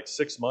them for like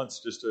 6 months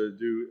just to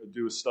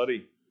do a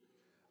study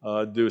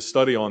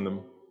on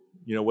them.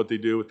 You know what they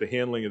do with the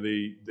handling of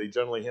they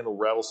generally handle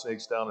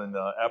rattlesnakes down in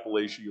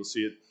Appalachia. You'll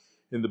see it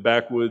in the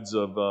backwoods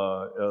of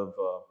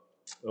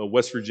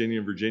West Virginia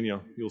and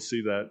Virginia. You'll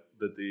see that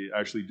they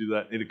actually do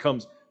that,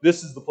 and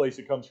this is the place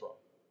it comes from.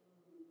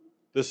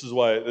 This is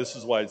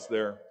why it's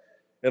there.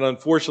 And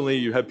unfortunately,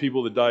 you have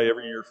people that die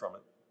every year from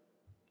it.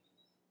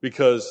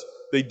 Because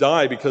they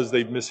die because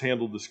they've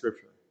mishandled the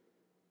Scripture.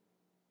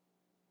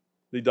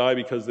 They die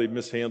because they've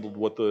mishandled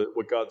what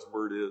God's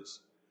Word is.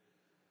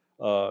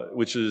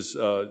 Which is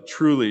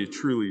truly,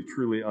 truly,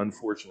 truly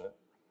unfortunate.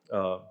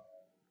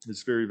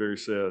 It's very, very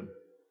sad.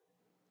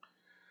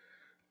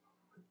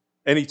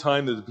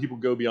 Anytime that the people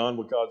go beyond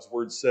what God's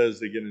Word says,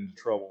 they get into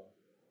trouble.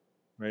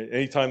 Right?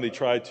 Anytime they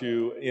try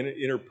to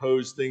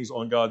interpose things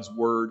on God's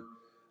Word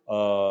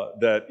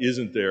that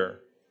isn't there.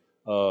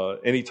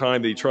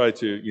 Anytime they try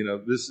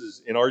to, this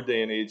is, in our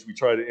day and age, we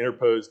try to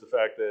interpose the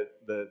fact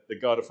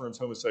that God affirms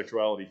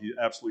homosexuality. He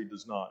absolutely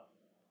does not.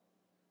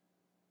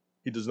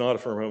 He does not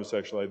affirm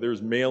homosexuality.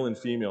 There's male and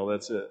female,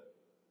 that's it.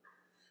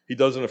 He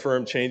doesn't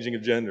affirm changing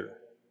of gender.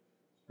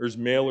 There's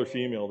male or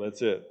female,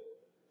 that's it.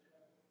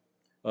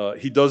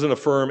 He doesn't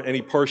affirm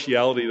any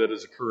partiality that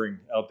is occurring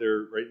out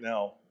there right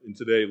now in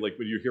today, like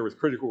what you hear with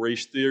critical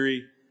race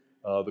theory,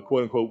 the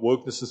quote-unquote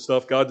wokeness and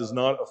stuff. God does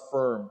not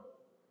affirm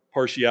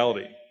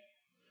partiality.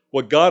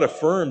 What God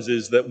affirms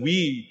is that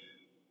we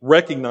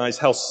recognize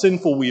how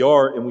sinful we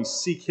are and we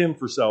seek Him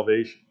for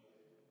salvation.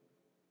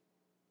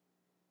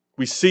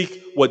 We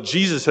seek what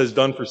Jesus has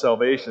done for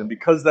salvation.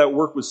 Because that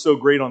work was so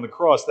great on the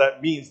cross,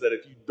 that means that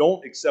if you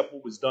don't accept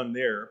what was done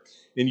there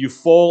and you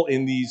fall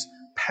in these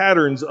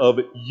patterns of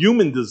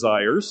human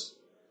desires,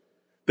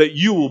 that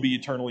you will be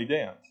eternally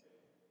damned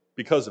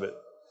because of it.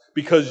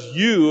 Because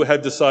you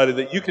have decided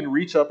that you can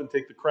reach up and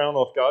take the crown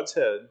off God's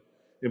head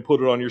and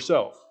put it on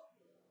yourself.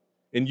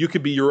 And you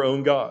could be your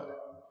own God.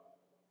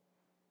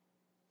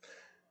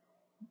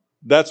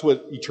 That's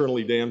what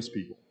eternally damns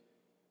people.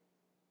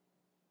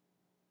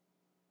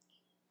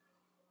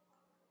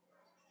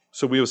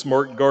 So we must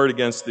guard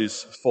against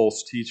this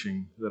false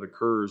teaching that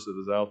occurs, that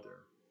is out there.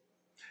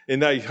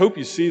 And I hope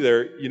you see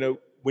there,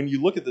 when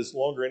you look at this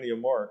longer ending of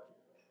Mark,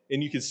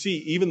 and you can see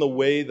even the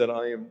way that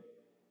I am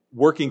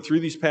working through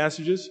these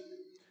passages,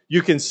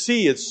 you can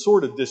see it's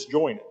sort of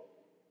disjointed.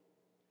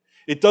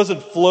 It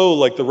doesn't flow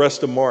like the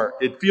rest of Mark.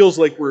 It feels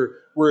like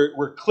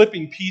we're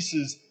clipping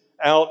pieces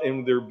out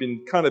and they've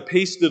been kind of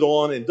pasted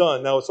on and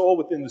done. Now, it's all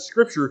within the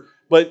Scripture,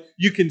 but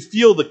you can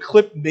feel the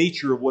clipped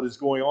nature of what is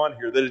going on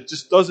here, that it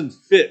just doesn't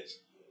fit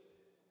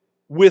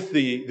with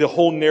the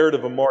whole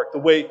narrative of Mark. The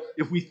way,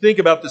 if we think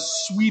about the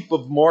sweep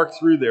of Mark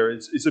through there,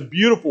 it's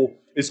beautiful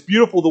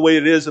the way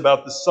it is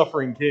about the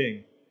suffering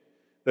king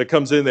that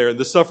comes in there, and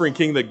the suffering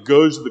king that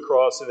goes to the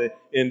cross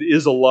and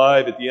is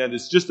alive at the end.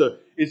 It's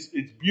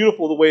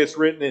beautiful the way it's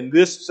written, and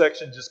this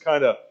section just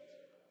kind of,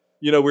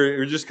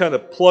 we're just kind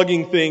of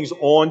plugging things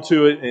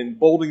onto it and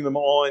bolting them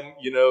on,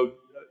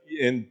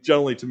 and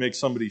generally to make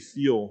somebody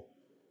feel,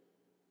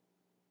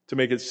 to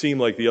make it seem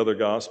like the other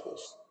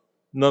Gospels.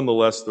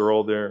 Nonetheless, they're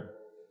all there.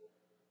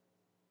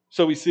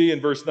 So we see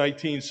in verse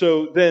 19,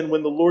 so then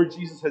when the Lord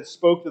Jesus had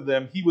spoke to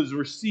them, He was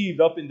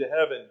received up into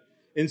heaven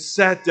and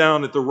sat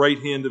down at the right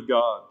hand of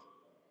God.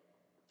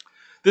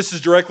 This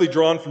is directly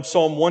drawn from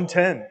Psalm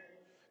 110,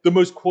 the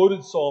most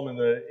quoted psalm in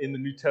the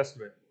New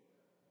Testament.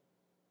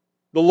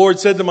 The Lord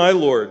said to my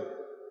Lord,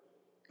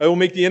 I will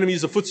make the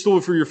enemies a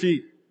footstool for your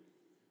feet.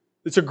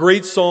 It's a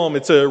great psalm.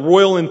 It's a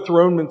royal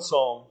enthronement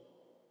psalm.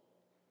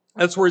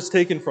 That's where it's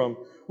taken from.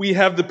 We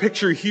have the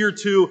picture here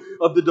too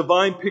of the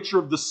divine picture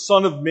of the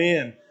Son of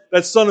Man.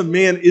 That Son of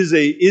Man is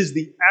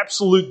the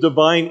absolute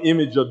divine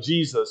image of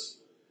Jesus.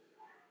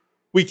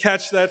 We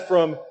catch that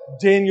from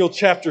Daniel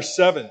chapter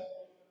 7,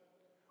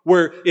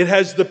 where it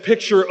has the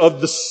picture of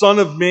the Son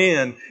of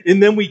Man.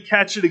 And then we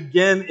catch it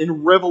again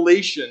in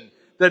Revelation,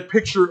 that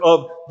picture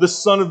of the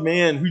Son of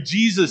Man, who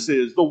Jesus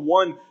is, the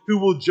one who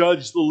will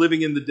judge the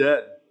living and the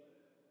dead.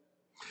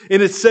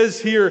 And it says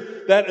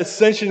here that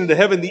ascension into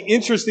heaven, the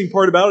interesting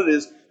part about it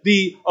is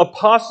the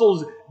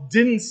apostles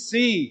didn't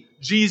see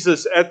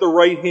Jesus at the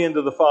right hand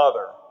of the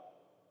Father.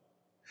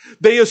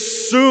 They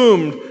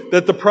assumed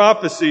that the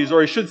prophecies,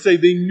 or I should say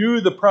they knew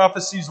the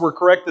prophecies were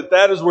correct,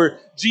 that is where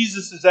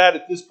Jesus is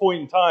at this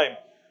point in time.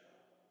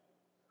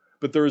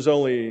 But there is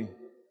only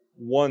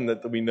one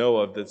that we know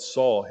of that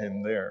saw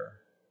him there,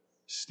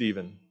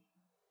 Stephen.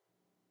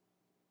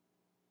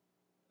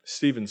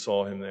 Stephen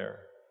saw him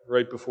there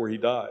right before he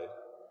died.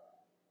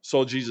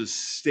 Saw Jesus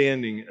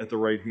standing at the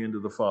right hand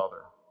of the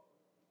Father.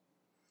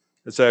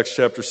 It's Acts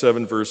chapter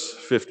 7, verse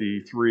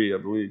 53, I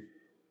believe.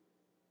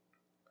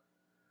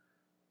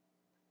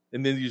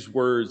 And then these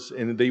words,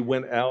 and they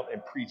went out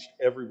and preached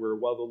everywhere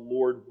while the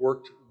Lord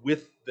worked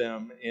with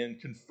them and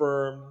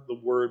confirmed the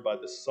word by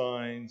the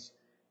signs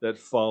that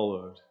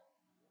followed.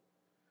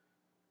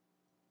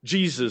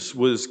 Jesus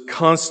was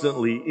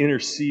constantly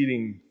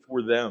interceding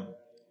for them.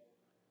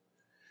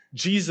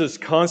 Jesus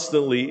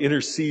constantly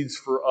intercedes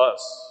for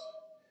us.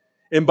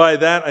 And by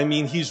that, I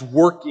mean he's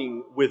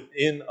working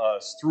within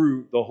us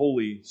through the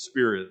Holy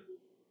Spirit.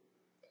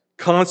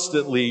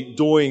 Constantly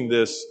doing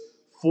this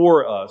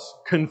for us,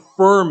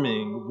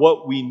 confirming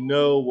what we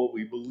know, what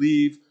we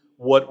believe,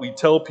 what we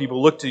tell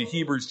people. Look to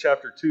Hebrews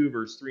chapter 2,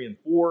 verse 3 and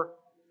 4.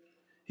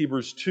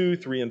 Hebrews 2,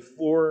 3 and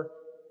 4.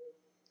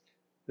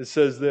 It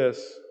says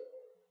this: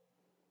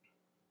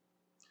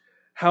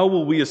 how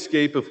will we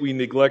escape if we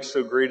neglect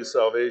so great a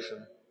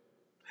salvation?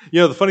 You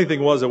know, the funny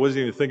thing was, I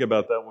wasn't even thinking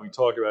about that when we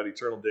talk about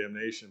eternal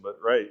damnation, but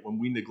right, when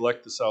we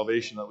neglect the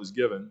salvation that was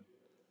given,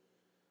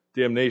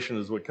 damnation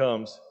is what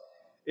comes.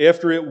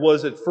 After it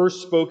was at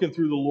first spoken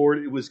through the Lord,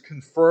 it was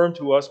confirmed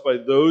to us by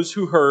those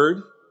who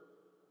heard.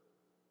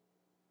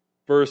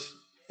 Verse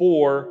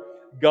 4,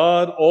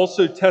 God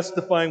also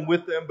testifying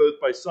with them both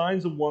by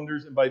signs and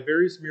wonders and by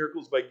various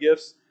miracles, by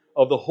gifts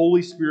of the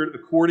Holy Spirit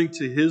according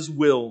to His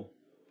will.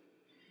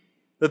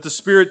 That the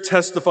Spirit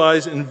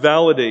testifies and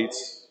validates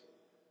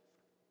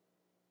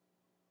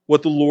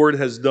what the Lord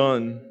has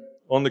done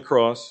on the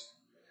cross.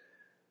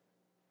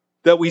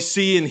 That we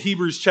see in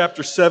Hebrews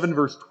chapter 7,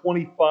 verse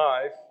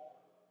 25.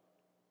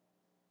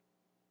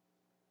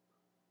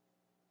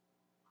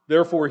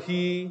 Therefore,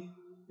 He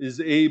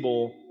is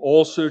able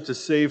also to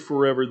save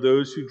forever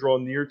those who draw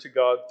near to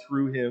God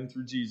through Him,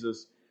 through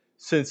Jesus,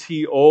 since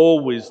He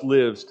always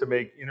lives to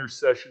make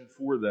intercession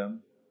for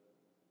them.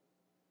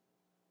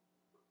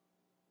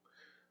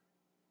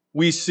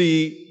 We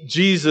see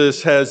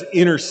Jesus has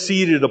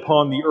interceded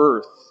upon the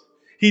earth.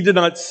 He did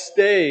not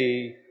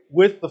stay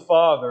with the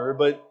Father,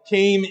 but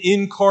came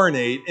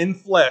incarnate and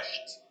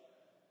fleshed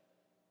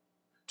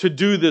to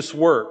do this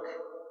work,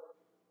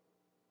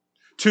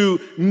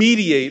 to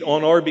mediate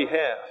on our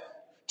behalf,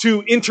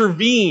 to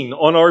intervene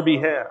on our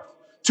behalf,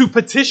 to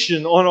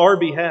petition on our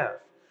behalf,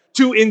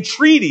 to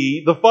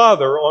entreaty the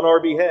Father on our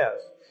behalf,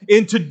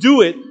 and to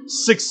do it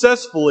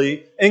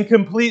successfully and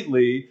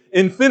completely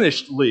and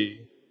finishedly.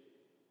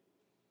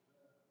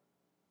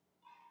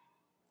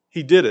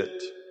 He did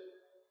it.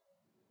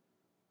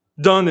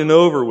 Done and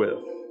over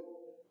with.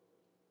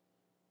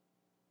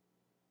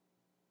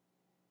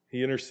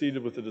 He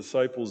interceded with the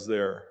disciples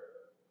there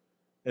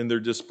and their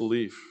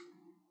disbelief.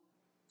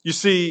 You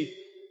see,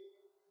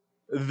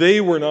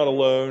 they were not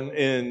alone,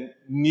 and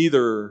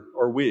neither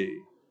are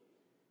we.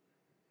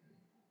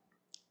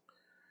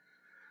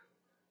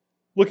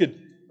 Look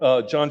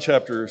at John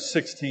chapter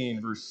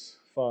 16, verse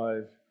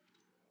 5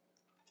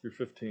 through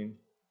 15.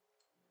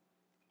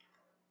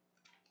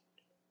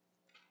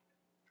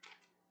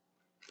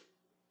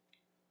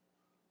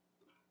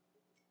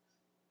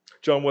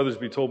 John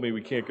Weathersby told me we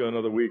can't go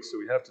another week, so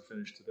we have to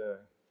finish today.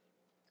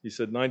 He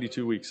said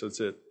 92 weeks, that's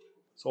it.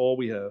 That's all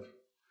we have.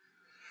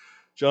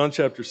 John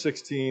chapter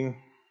 16,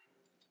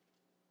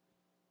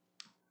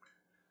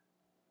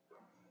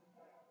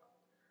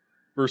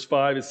 verse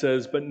 5, it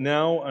says, but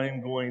now I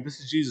am going, this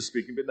is Jesus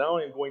speaking, but now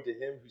I am going to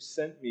Him who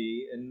sent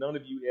me, and none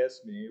of you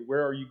asked me,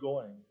 where are you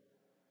going?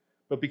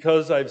 But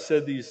because I've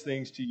said these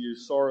things to you,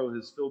 sorrow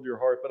has filled your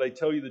heart. But I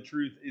tell you the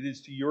truth, it is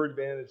to your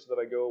advantage that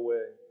I go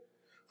away.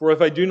 For if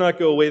I do not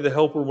go away, the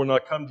Helper will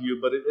not come to you.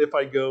 But if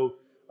I go,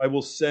 I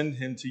will send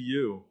Him to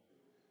you.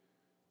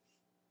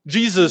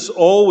 Jesus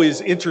always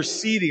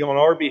interceding on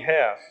our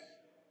behalf.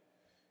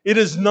 It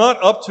is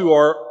not up to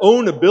our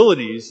own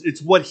abilities.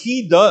 It's what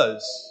He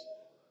does.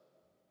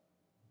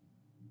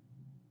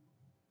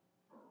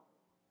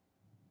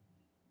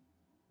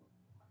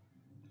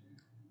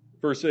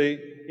 Verse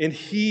 8, and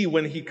He,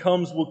 when He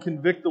comes, will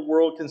convict the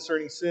world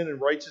concerning sin and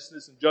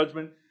righteousness and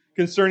judgment.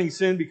 concerning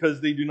sin,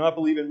 because they do not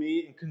believe in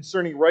me, and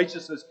concerning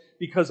righteousness,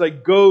 because I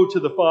go to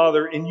the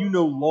Father, and you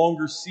no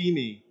longer see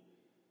me.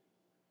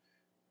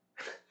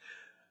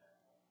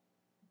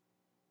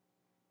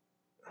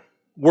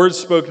 Words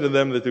spoken to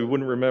them that they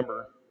wouldn't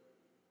remember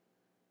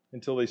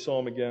until they saw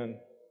him again.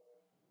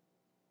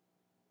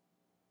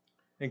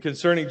 And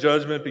concerning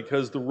judgment,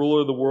 because the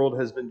ruler of the world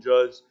has been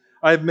judged.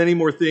 I have many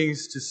more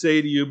things to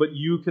say to you, but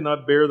you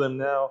cannot bear them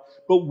now.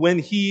 But when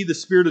he, the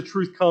Spirit of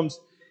truth, comes,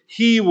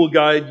 he will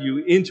guide you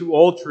into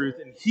all truth,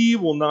 and he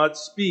will not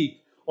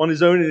speak on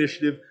his own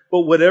initiative,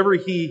 but whatever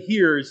he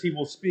hears, he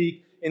will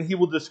speak, and he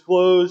will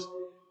disclose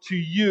to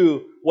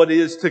you what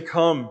is to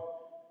come.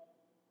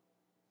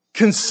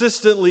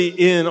 Consistently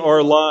in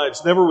our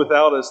lives, never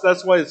without us.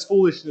 That's why it's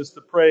foolishness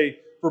to pray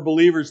for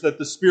believers that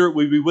the Spirit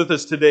will be with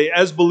us today.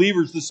 As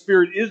believers, the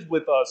Spirit is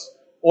with us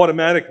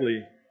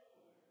automatically.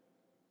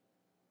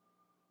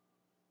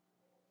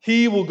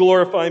 He will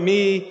glorify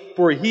me,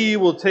 for he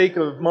will take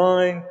of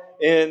mine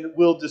and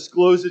will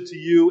disclose it to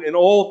you. And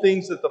all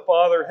things that the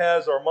Father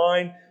has are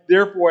mine.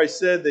 Therefore I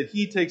said that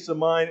he takes of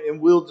mine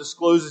and will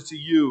disclose it to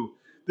you.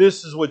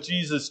 This is what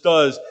Jesus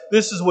does.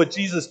 This is what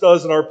Jesus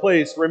does in our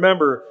place.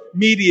 Remember,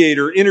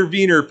 mediator,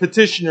 intervener,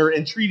 petitioner,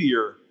 and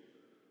treatier.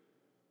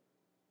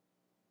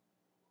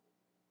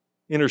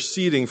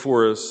 Interceding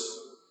for us,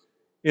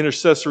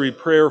 intercessory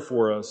prayer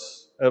for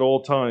us at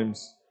all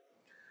times.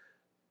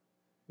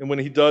 And when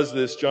he does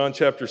this, John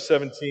chapter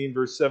 17,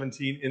 verse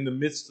 17, in the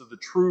midst of the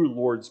true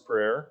Lord's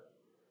Prayer,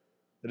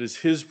 that is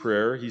his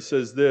prayer, he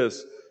says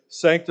this,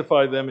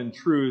 sanctify them in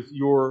truth,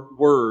 your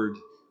word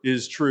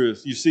is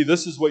truth. You see,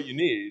 this is what you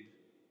need.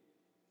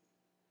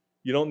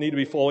 You don't need to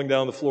be falling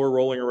down the floor,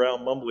 rolling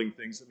around, mumbling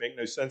things that make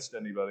no sense to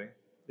anybody,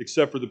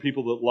 except for the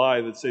people that lie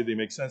that say they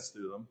make sense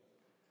to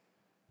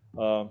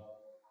them.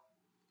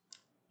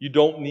 You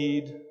don't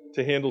need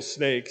to handle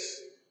snakes.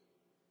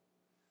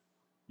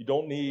 You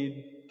don't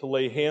need to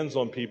lay hands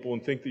on people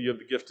and think that you have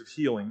the gift of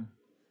healing,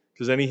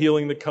 because any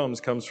healing that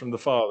comes from the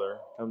Father,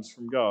 comes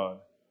from God.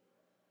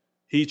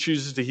 He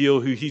chooses to heal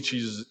who he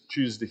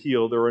chooses to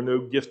heal. There are no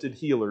gifted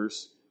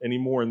healers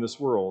anymore in this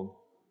world.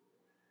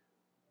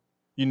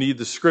 You need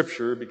the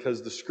Scripture,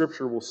 because the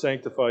Scripture will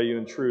sanctify you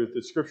in truth.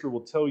 The Scripture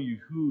will tell you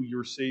who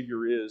your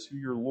Savior is, who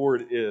your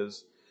Lord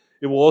is.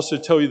 It will also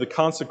tell you the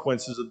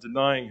consequences of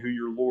denying who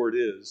your Lord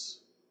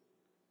is.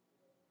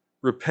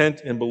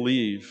 Repent and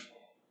believe.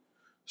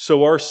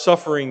 So our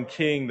suffering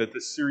King that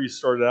this series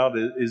started out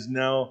is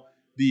now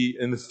the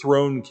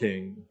enthroned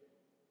King.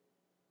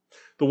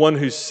 The one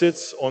who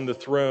sits on the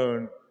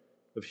throne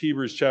of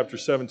Hebrews chapter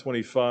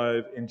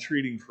 7:25,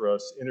 entreating for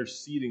us,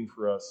 interceding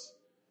for us,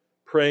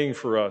 praying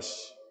for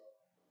us.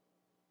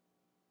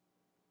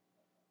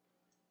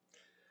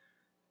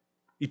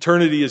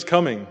 Eternity is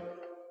coming.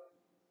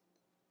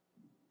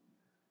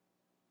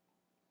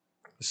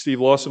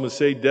 Steve Lawson would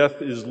say,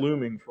 death is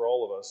looming for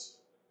all of us.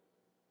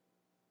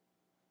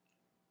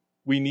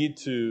 We need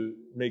to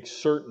make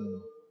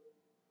certain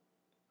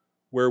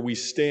where we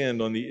stand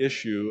on the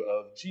issue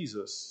of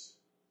Jesus,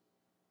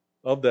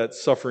 of that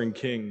suffering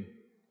King,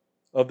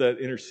 of that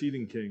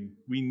interceding King.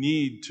 We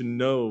need to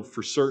know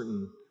for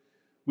certain.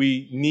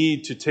 We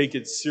need to take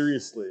it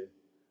seriously.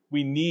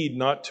 We need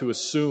not to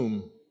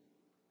assume.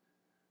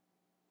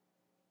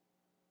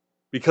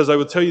 Because I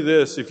will tell you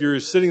this, if you're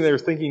sitting there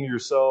thinking to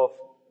yourself,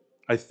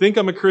 I think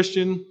I'm a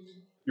Christian,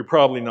 you're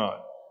probably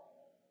not.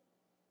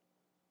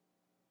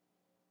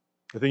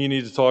 I think you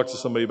need to talk to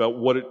somebody about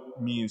what it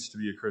means to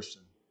be a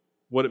Christian,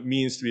 what it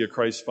means to be a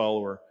Christ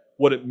follower,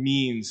 what it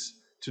means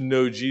to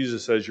know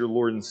Jesus as your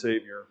Lord and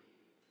Savior.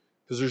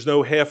 Because there's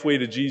no halfway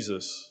to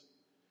Jesus.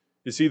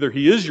 It's either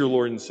he is your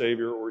Lord and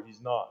Savior or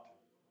he's not.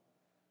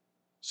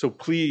 So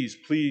please,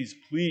 please,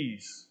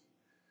 please,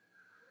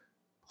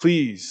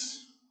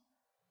 please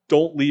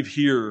don't leave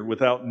here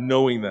without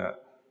knowing that.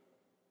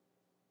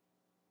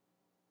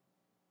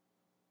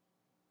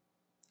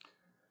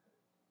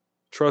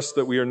 Trust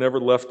that we are never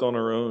left on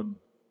our own.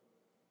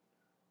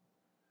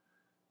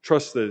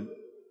 Trust that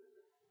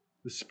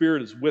the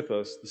Spirit is with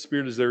us. The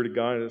Spirit is there to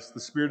guide us.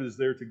 The Spirit is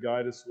there to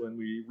guide us when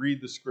we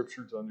read the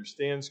Scripture, to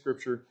understand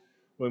Scripture,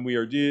 when we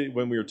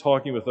are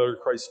talking with other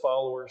Christ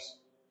followers,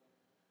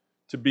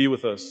 to be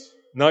with us.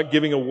 Not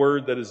giving a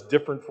word that is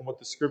different from what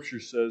the Scripture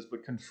says,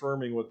 but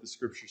confirming what the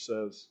Scripture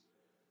says.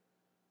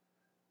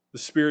 The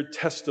Spirit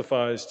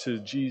testifies to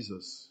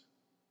Jesus.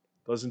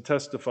 Doesn't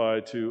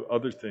testify to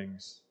other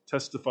things.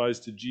 Testifies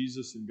to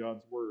Jesus and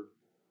God's Word.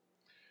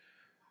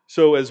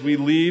 So as we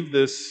leave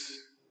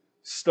this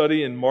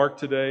study in Mark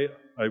today,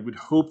 I would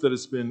hope that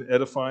it's been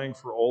edifying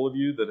for all of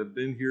you that have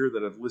been here,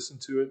 that have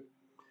listened to it,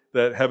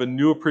 that have a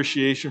new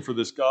appreciation for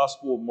this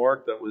Gospel of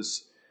Mark that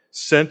was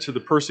sent to the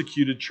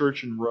persecuted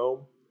church in Rome,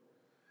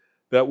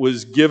 that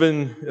was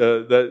given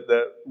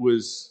that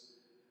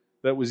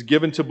was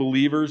given to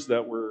believers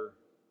that were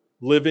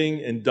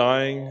living and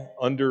dying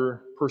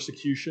under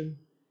persecution,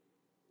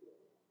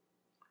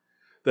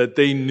 that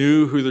they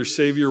knew who their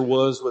Savior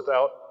was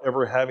without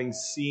ever having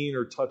seen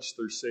or touched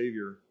their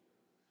Savior,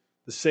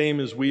 the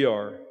same as we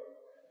are.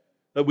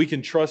 That we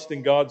can trust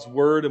in God's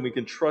word and we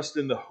can trust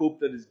in the hope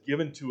that is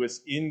given to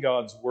us in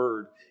God's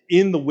word,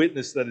 in the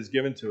witness that is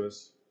given to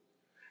us.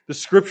 The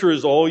scripture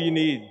is all you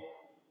need.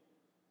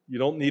 You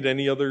don't need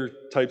any other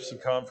types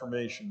of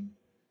confirmation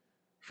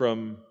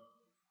from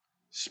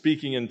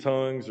speaking in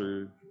tongues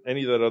or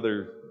any of that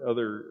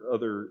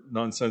other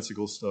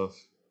nonsensical stuff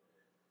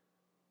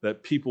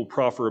that people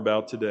proffer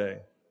about today.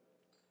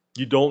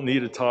 You don't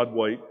need a Todd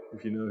White,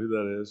 if you know who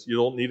that is. You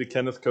don't need a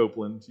Kenneth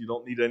Copeland. You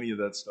don't need any of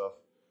that stuff.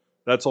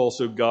 That's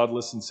also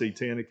godless and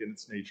satanic in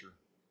its nature.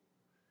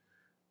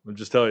 I'll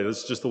just tell you,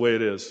 that's just the way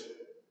it is.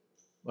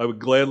 I would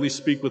gladly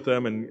speak with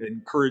them and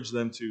encourage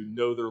them to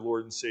know their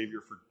Lord and Savior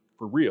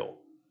for real,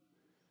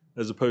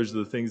 as opposed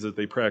to the things that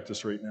they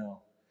practice right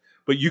now.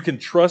 But you can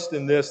trust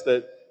in this,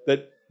 that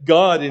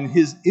God in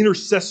His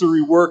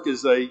intercessory work,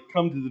 as I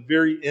come to the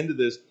very end of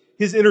this,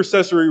 His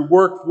intercessory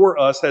work for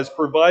us has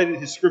provided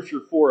His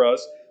Scripture for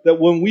us, that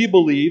when we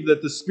believe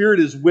that the Spirit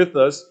is with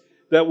us,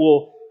 that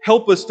will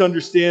help us to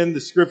understand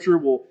the Scripture,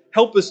 will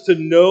help us to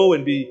know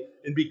and be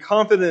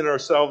confident in our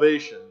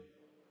salvation,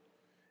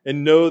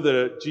 and know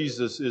that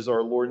Jesus is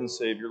our Lord and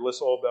Savior.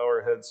 Let's all bow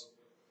our heads.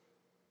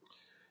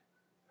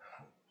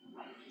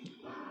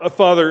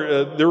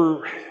 Father,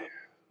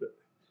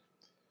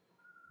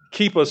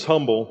 keep us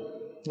humble.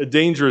 A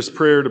dangerous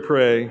prayer to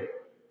pray,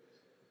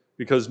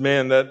 because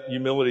man, that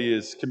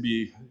humility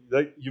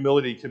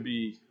can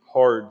be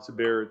hard to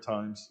bear at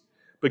times.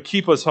 But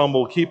keep us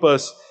humble. Keep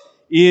us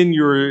in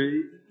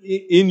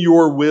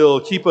your will.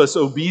 Keep us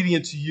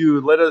obedient to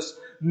you. Let us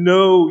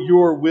know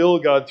your will,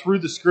 God, through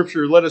the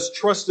Scripture. Let us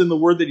trust in the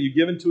word that you've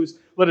given to us.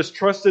 Let us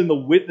trust in the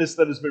witness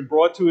that has been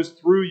brought to us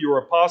through your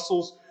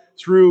apostles,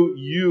 through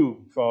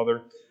you,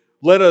 Father.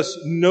 Let us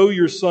know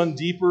your Son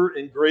deeper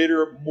and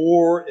greater,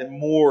 more and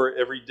more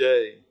every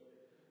day.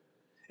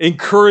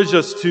 Encourage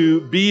us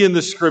to be in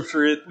the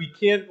Scripture. If we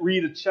can't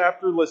read a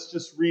chapter, let's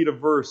just read a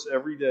verse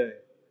every day.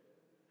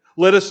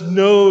 Let us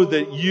know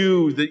that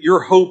your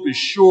hope is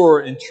sure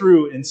and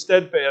true and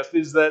steadfast.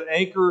 It is that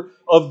anchor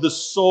of the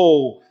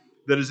soul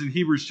that is in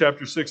Hebrews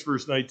chapter 6,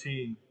 verse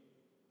 19.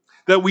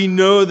 That we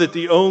know that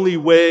the only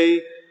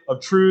way of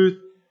truth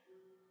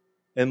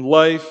and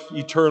life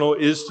eternal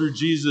is through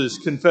Jesus,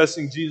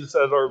 confessing Jesus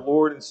as our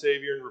Lord and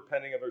Savior and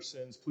repenting of our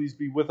sins. Please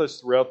be with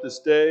us throughout this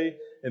day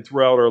and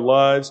throughout our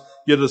lives.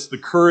 Give us the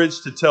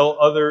courage to tell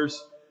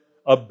others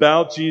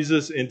about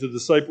Jesus and to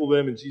disciple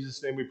them. In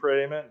Jesus' name we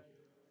pray, amen.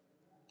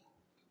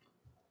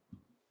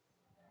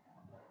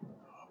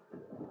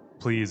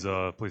 Please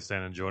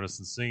stand and join us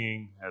in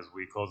singing as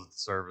we close the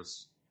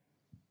service.